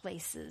bad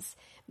places,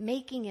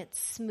 making it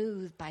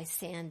smooth by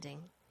sanding,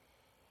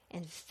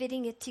 and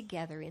fitting it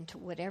together into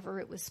whatever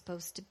it was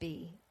supposed to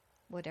be,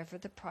 whatever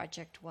the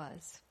project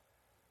was.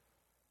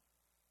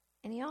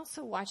 And he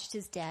also watched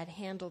his dad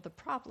handle the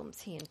problems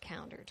he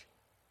encountered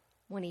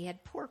when he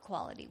had poor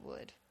quality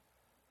wood,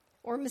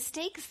 or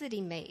mistakes that he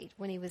made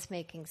when he was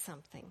making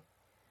something,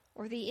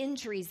 or the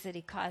injuries that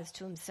he caused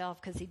to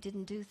himself because he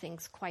didn't do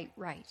things quite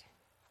right.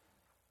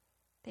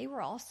 They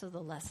were also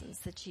the lessons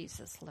that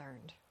Jesus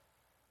learned.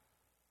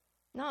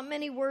 Not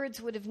many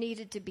words would have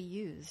needed to be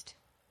used,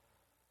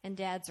 and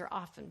dads are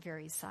often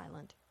very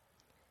silent.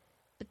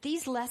 But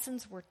these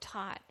lessons were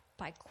taught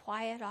by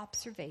quiet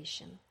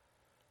observation,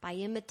 by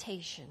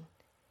imitation,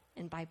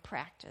 and by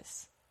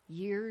practice,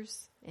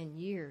 years and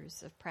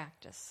years of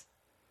practice.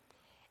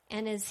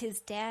 And as his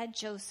dad,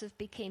 Joseph,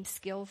 became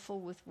skillful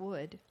with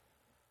wood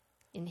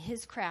in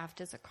his craft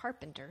as a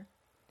carpenter,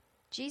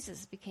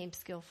 Jesus became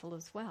skillful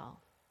as well.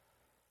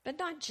 But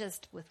not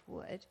just with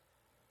wood.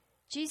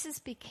 Jesus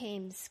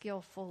became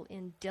skillful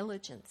in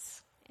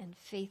diligence and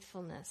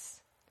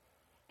faithfulness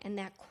and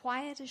that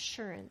quiet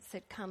assurance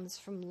that comes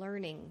from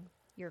learning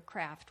your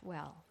craft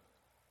well.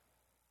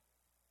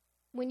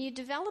 When you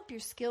develop your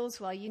skills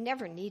well, you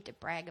never need to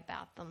brag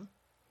about them.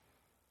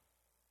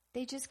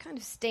 They just kind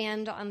of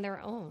stand on their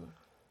own.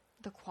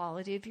 The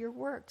quality of your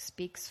work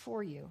speaks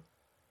for you.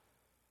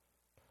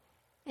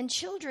 And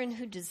children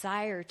who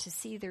desire to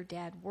see their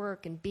dad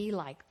work and be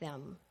like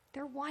them,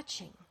 they're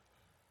watching.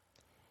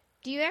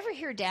 Do you ever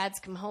hear dads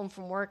come home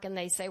from work and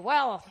they say,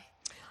 well,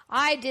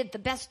 I did the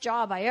best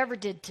job I ever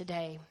did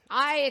today.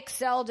 I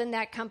excelled in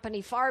that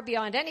company far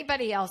beyond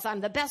anybody else. I'm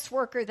the best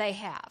worker they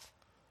have.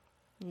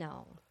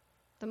 No.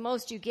 The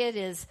most you get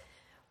is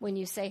when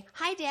you say,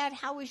 hi, Dad,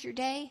 how was your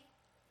day?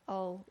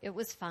 Oh, it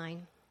was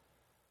fine.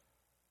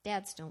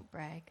 Dads don't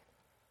brag.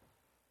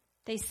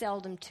 They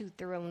seldom toot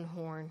their own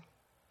horn,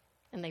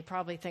 and they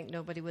probably think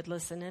nobody would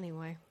listen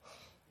anyway.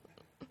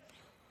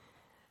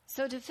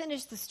 So to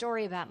finish the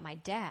story about my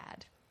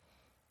dad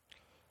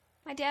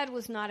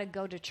was not a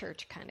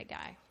go-to-church kind of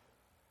guy.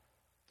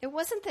 It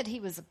wasn't that he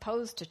was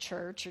opposed to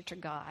church or to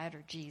God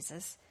or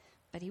Jesus,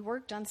 but he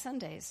worked on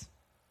Sundays.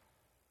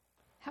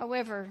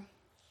 However,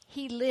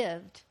 he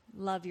lived,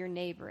 love your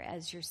neighbor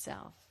as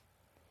yourself.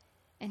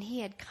 And he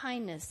had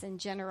kindness and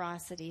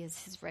generosity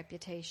as his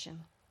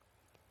reputation.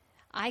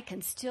 I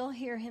can still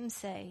hear him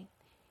say,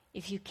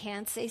 if you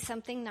can't say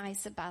something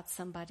nice about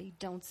somebody,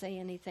 don't say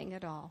anything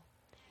at all.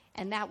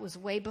 And that was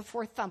way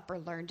before Thumper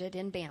learned it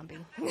in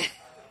Bambi.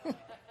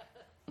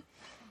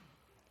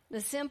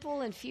 The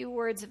simple and few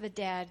words of a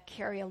dad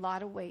carry a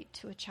lot of weight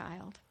to a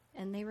child,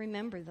 and they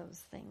remember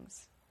those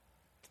things.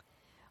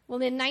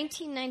 Well, in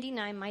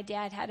 1999, my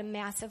dad had a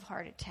massive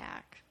heart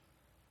attack,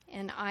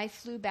 and I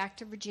flew back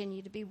to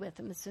Virginia to be with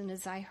him as soon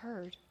as I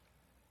heard.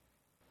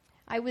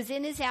 I was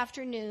in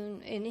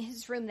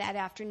his room that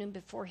afternoon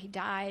before he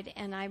died,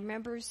 and I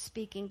remember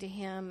speaking to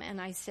him,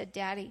 and I said,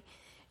 Daddy,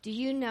 do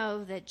you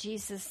know that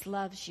Jesus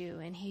loves you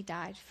and he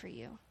died for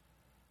you?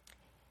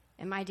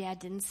 And my dad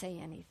didn't say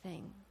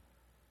anything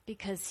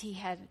because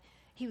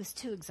he was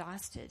too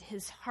exhausted.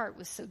 His heart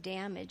was so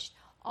damaged.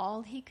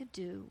 All he could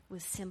do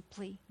was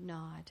simply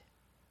nod.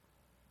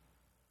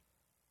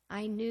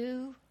 I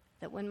knew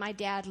that when my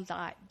dad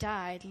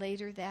died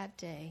later that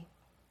day,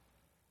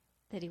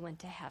 that he went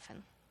to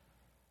heaven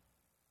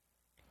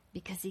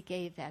because he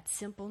gave that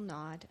simple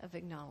nod of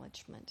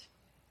acknowledgement.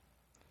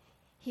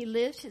 He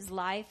lived his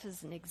life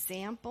as an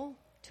example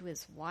to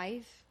his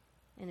wife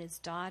and his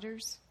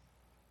daughters.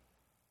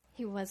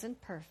 He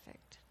wasn't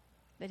perfect,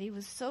 but he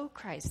was so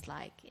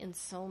Christ-like in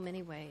so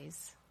many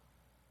ways.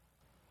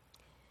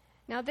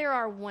 Now, there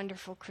are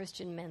wonderful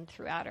Christian men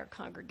throughout our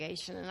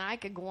congregation, and I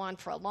could go on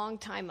for a long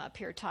time up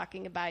here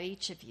talking about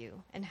each of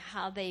you and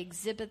how they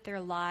exhibit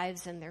their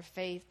lives and their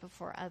faith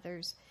before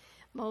others,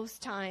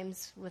 most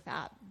times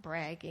without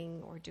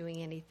bragging or doing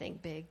anything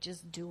big,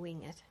 just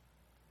doing it.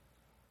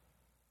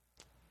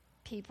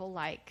 People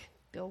like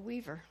Bill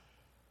Weaver,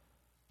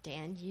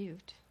 Dan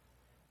Ute,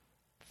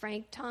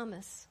 Frank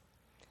Thomas,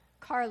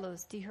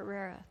 Carlos de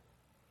Herrera,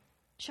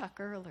 Chuck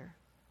Erler,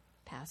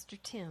 Pastor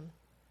Tim.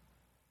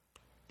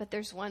 But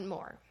there's one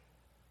more,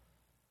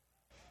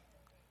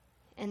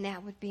 and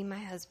that would be my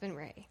husband,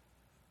 Ray.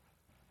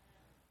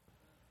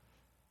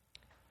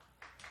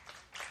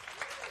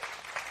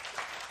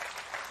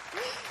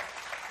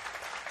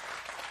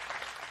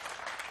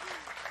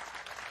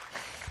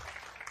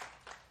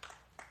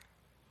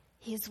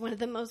 He is one of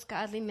the most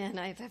godly men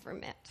I've ever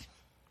met,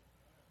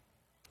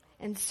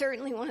 and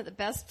certainly one of the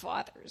best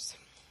fathers.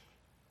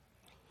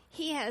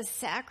 He has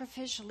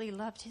sacrificially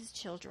loved his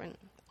children,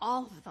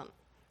 all of them,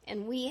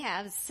 and we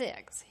have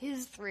 6,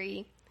 his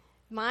 3,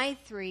 my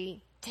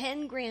 3,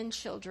 10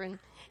 grandchildren,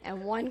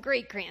 and 1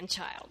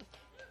 great-grandchild.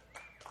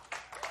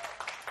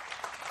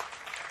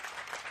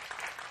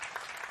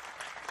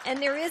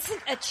 And there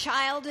isn't a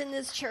child in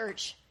this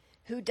church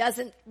who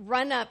doesn't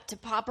run up to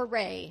Papa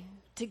Ray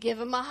to give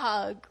him a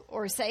hug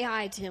or say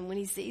hi to him when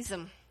he sees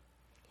him.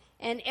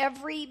 And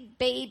every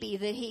baby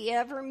that he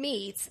ever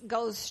meets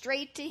goes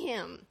straight to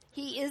him.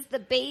 He is the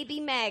baby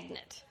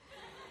magnet.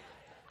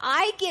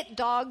 I get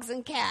dogs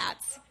and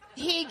cats.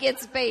 He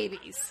gets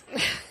babies.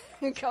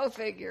 Go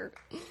figure.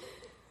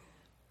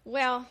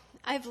 Well,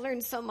 I've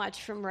learned so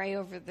much from Ray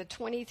over the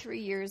 23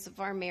 years of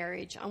our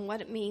marriage on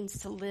what it means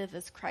to live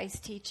as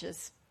Christ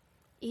teaches,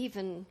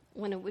 even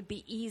when it would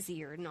be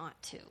easier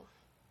not to.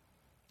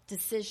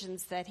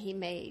 Decisions that he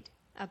made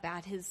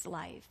about his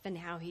life and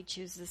how he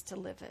chooses to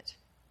live it.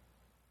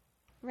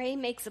 Ray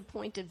makes a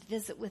point to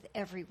visit with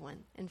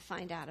everyone and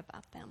find out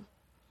about them.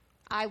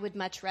 I would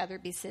much rather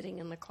be sitting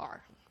in the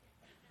car.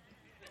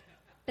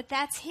 But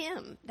that's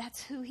him.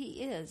 That's who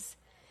he is.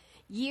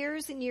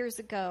 Years and years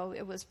ago,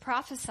 it was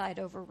prophesied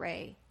over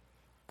Ray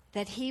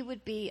that he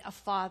would be a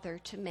father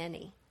to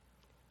many.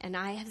 And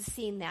I have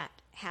seen that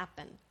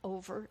happen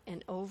over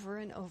and over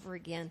and over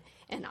again.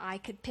 And I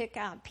could pick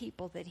out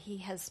people that he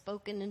has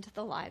spoken into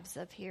the lives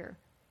of here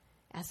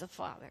as a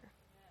father.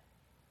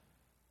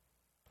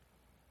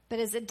 But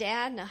as a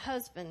dad and a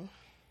husband,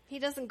 he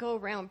doesn't go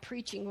around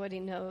preaching what he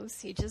knows.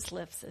 He just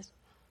lives it.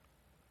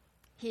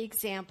 He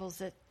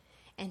examples it.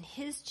 And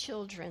his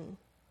children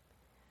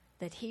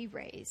that he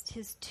raised,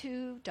 his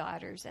 2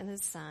 daughters and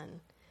his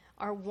son,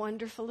 are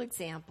wonderful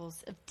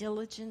examples of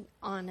diligent,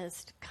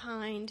 honest,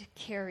 kind,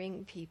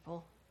 caring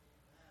people.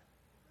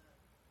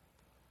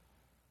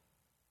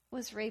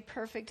 Was Ray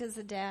perfect as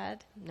a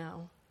dad?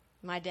 No.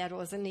 My dad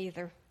wasn't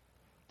either.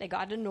 They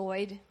got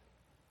annoyed.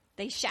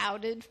 They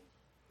shouted.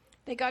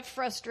 They got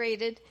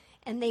frustrated.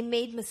 And they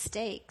made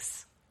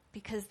mistakes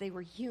because they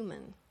were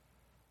human.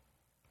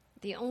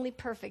 The only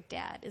perfect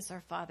dad is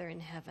our Father in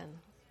heaven.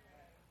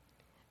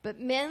 But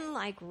men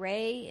like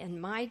Ray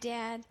and my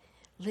dad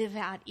live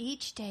out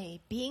each day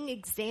being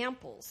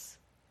examples,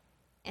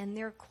 and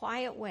their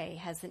quiet way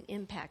has an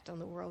impact on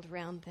the world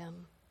around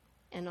them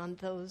and on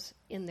those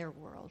in their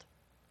world.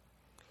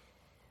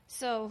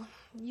 So,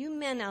 you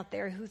men out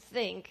there who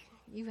think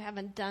you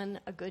haven't done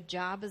a good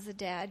job as a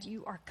dad,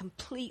 you are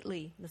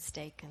completely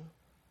mistaken.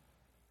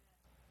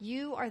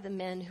 You are the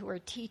men who are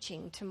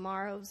teaching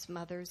tomorrow's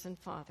mothers and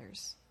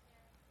fathers.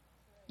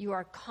 You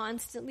are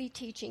constantly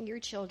teaching your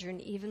children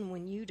even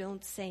when you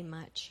don't say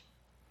much.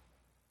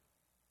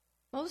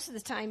 Most of the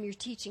time you're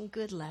teaching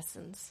good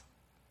lessons,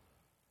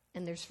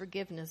 and there's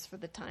forgiveness for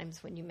the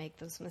times when you make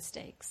those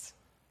mistakes.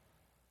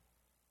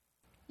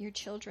 Your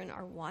children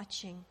are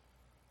watching.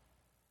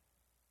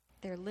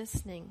 They're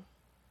listening,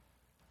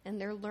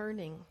 and they're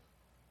learning.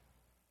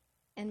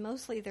 And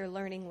mostly they're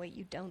learning what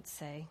you don't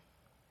say.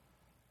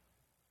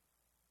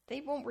 They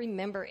won't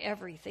remember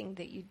everything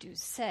that you do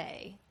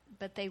say,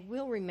 but they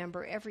will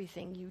remember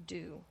everything you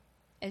do.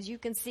 As you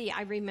can see,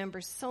 I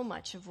remember so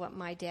much of what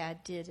my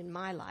dad did in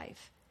my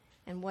life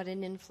and what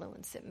an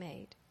influence it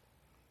made.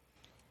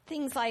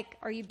 Things like,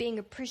 are you being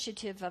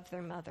appreciative of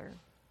their mother?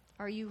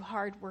 Are you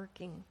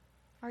hardworking?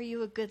 Are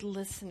you a good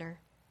listener?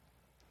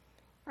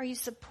 Are you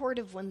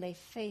supportive when they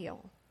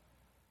fail?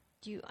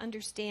 Do you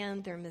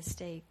understand their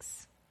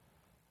mistakes?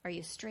 Are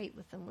you straight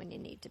with them when you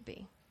need to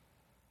be?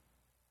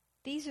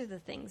 These are the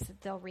things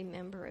that they'll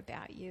remember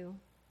about you.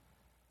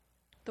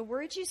 The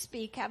words you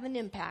speak have an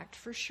impact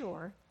for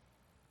sure,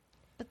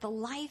 but the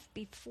life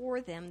before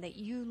them that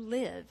you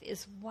live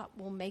is what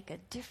will make a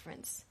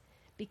difference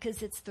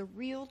because it's the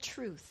real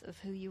truth of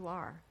who you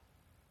are.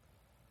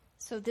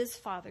 So this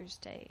Father's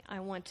Day,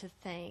 I want to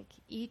thank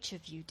each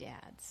of you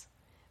dads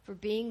for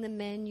being the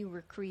men you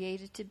were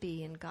created to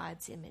be in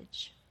God's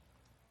image.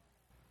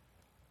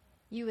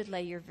 You would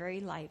lay your very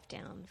life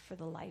down for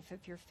the life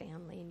of your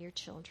family and your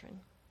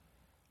children.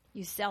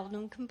 You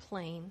seldom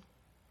complain.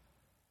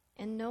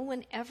 And no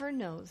one ever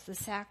knows the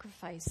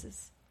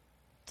sacrifices,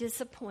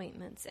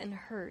 disappointments, and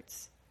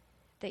hurts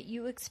that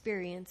you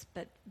experience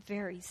but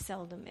very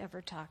seldom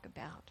ever talk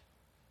about.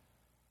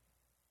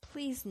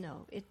 Please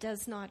know it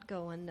does not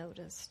go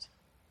unnoticed.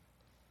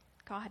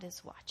 God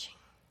is watching.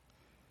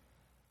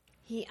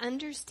 He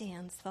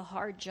understands the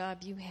hard job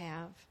you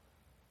have.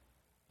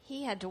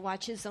 He had to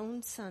watch his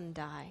own son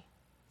die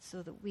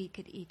so that we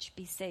could each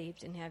be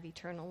saved and have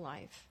eternal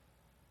life.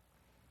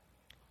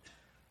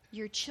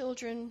 Your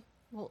children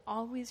will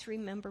always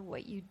remember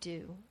what you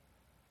do.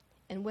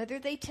 And whether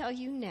they tell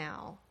you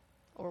now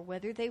or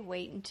whether they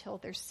wait until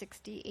they're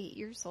 68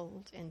 years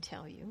old and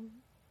tell you,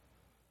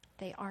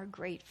 they are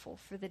grateful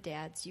for the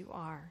dads you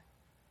are.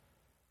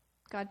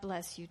 God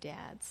bless you,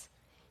 dads.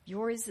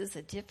 Yours is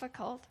a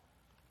difficult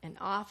and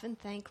often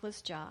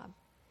thankless job,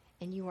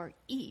 and you are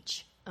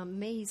each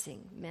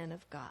amazing men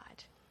of God.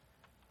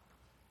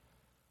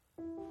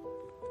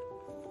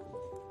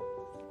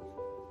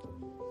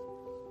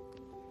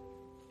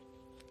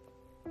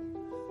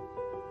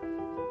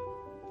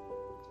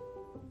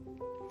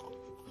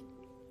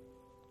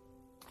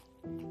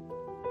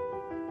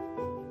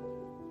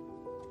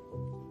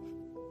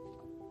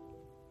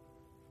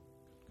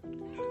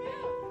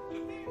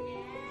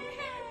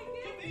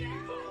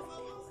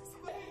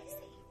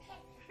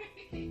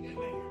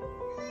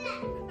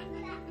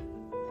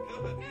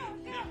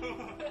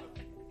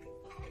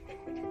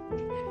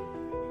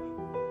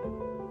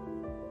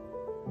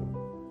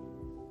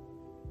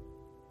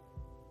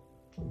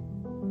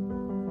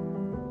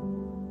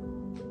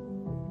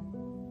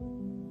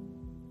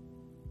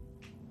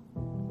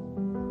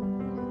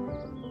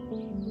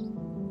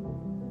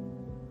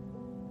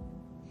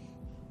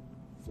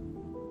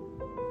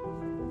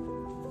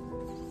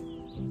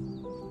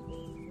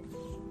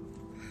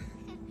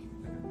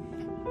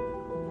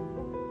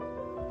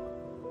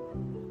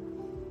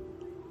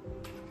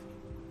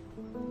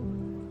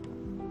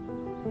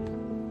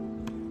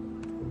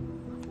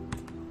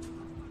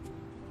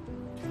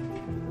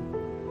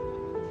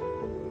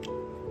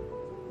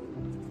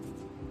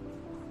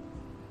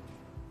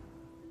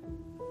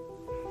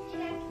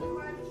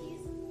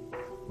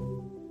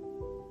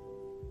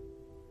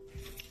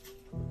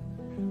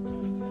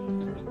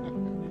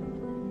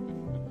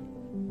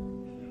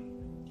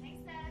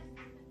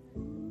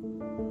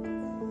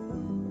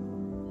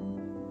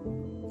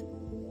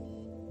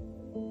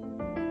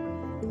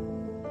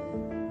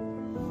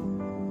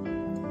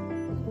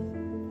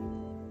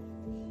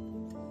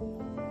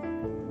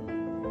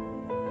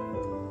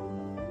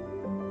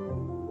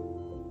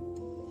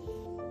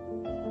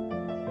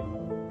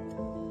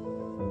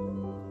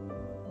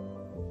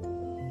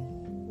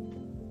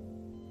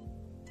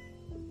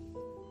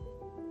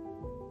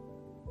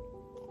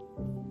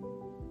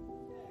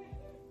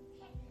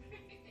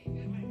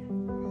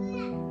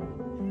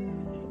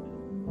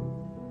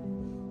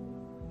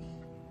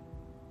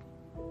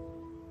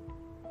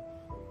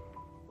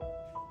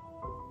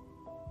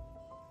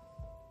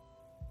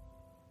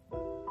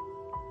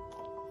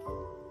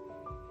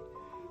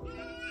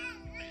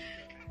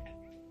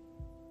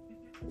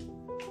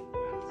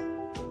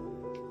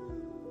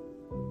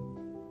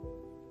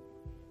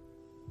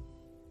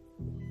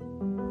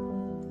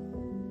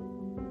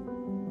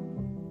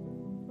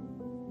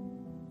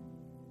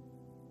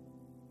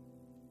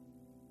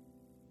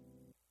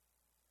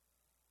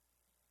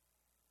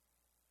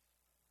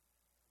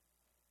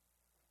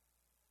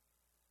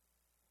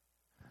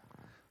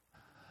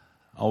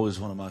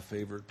 Always one of my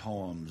favorite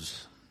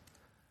poems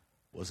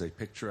was a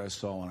picture I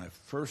saw when I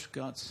first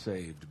got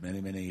saved many,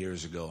 many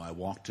years ago. I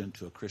walked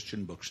into a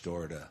Christian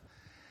bookstore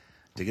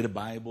to get a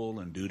Bible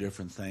and do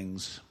different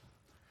things.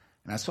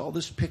 And I saw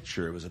this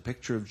picture. It was a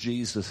picture of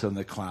Jesus in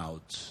the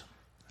clouds.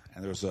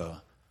 And there was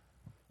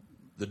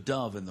the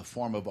dove in the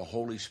form of a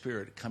Holy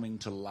Spirit coming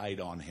to light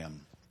on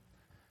him.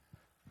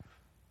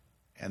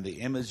 And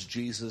the image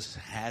Jesus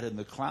had in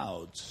the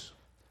clouds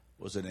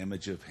was an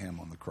image of him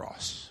on the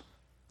cross.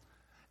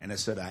 And it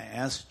said, I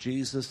asked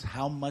Jesus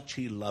how much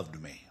he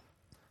loved me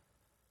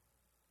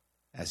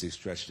as he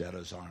stretched out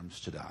his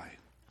arms to die.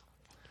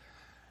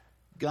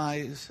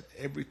 Guys,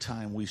 every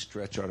time we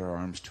stretch out our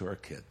arms to our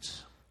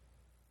kids,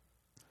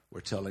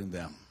 we're telling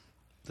them,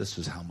 this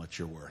is how much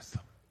you're worth.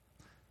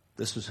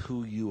 This is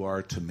who you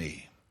are to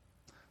me.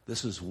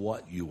 This is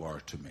what you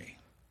are to me.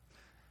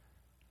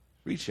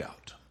 Reach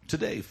out.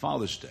 Today,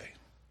 Father's Day.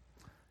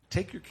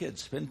 Take your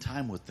kids. Spend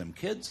time with them.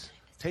 Kids,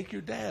 take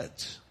your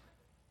dads.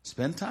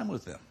 Spend time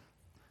with them.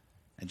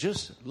 And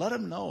just let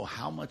them know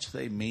how much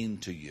they mean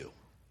to you.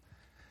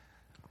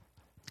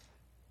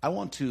 I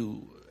want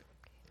to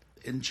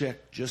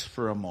inject just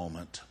for a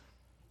moment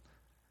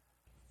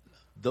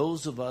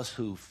those of us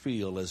who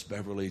feel, as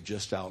Beverly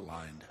just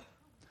outlined,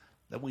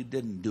 that we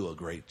didn't do a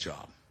great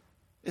job.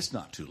 It's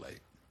not too late.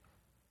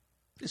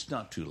 It's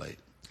not too late.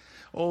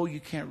 Oh, you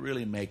can't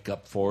really make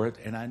up for it.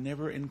 And I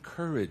never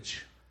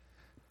encourage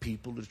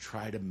people to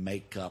try to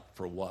make up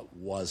for what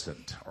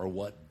wasn't or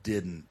what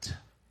didn't.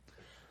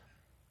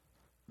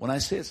 When I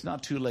say it's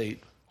not too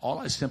late, all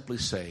I simply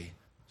say,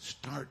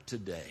 start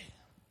today.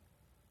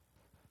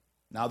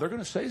 Now, they're going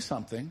to say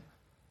something.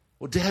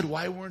 Well, Dad,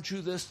 why weren't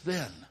you this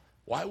then?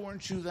 Why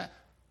weren't you that?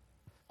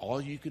 All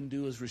you can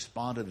do is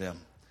respond to them.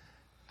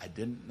 I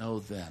didn't know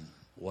then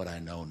what I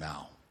know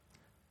now.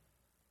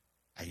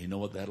 And you know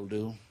what that'll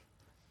do?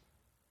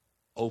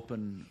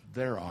 Open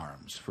their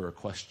arms for a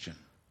question.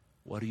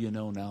 What do you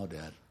know now,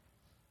 Dad?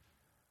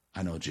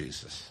 I know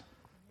Jesus.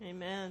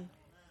 Amen.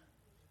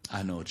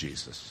 I know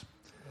Jesus.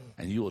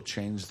 And you will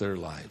change their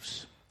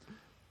lives.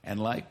 And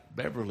like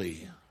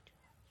Beverly,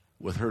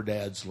 with her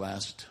dad's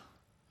last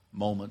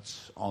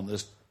moments on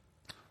this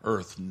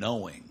earth,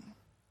 knowing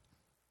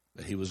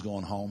that he was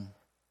going home,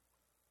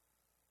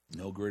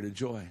 no greater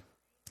joy.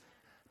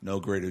 No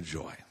greater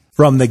joy.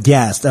 From the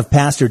guest of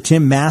Pastor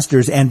Tim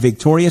Masters and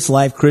Victorious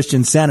Life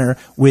Christian Center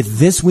with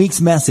this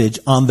week's message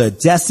on the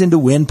Destined to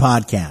Win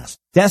podcast.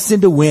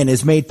 Destined to Win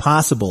is made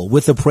possible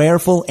with the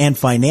prayerful and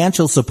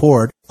financial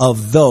support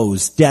of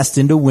those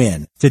destined to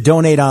win. To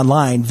donate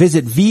online,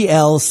 visit vlccaz.org.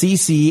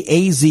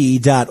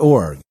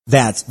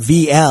 That's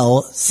vlccaz.org.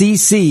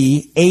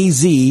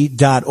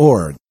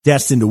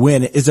 Destined to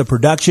Win is a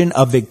production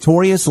of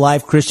Victorious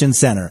Life Christian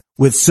Center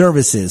with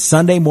services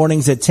Sunday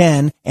mornings at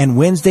 10 and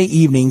Wednesday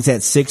evenings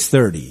at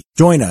 6:30.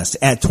 Join us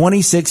at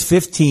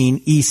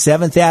 2615 East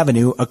 7th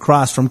Avenue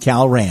across from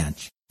Cal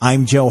Ranch.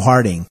 I'm Joe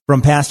Harding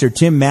from Pastor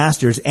Tim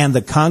Masters and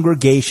the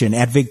congregation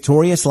at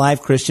Victorious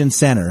Life Christian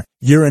Center.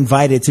 You're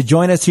invited to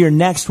join us here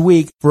next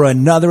week for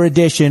another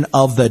edition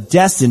of the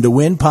Destined to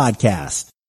Win podcast.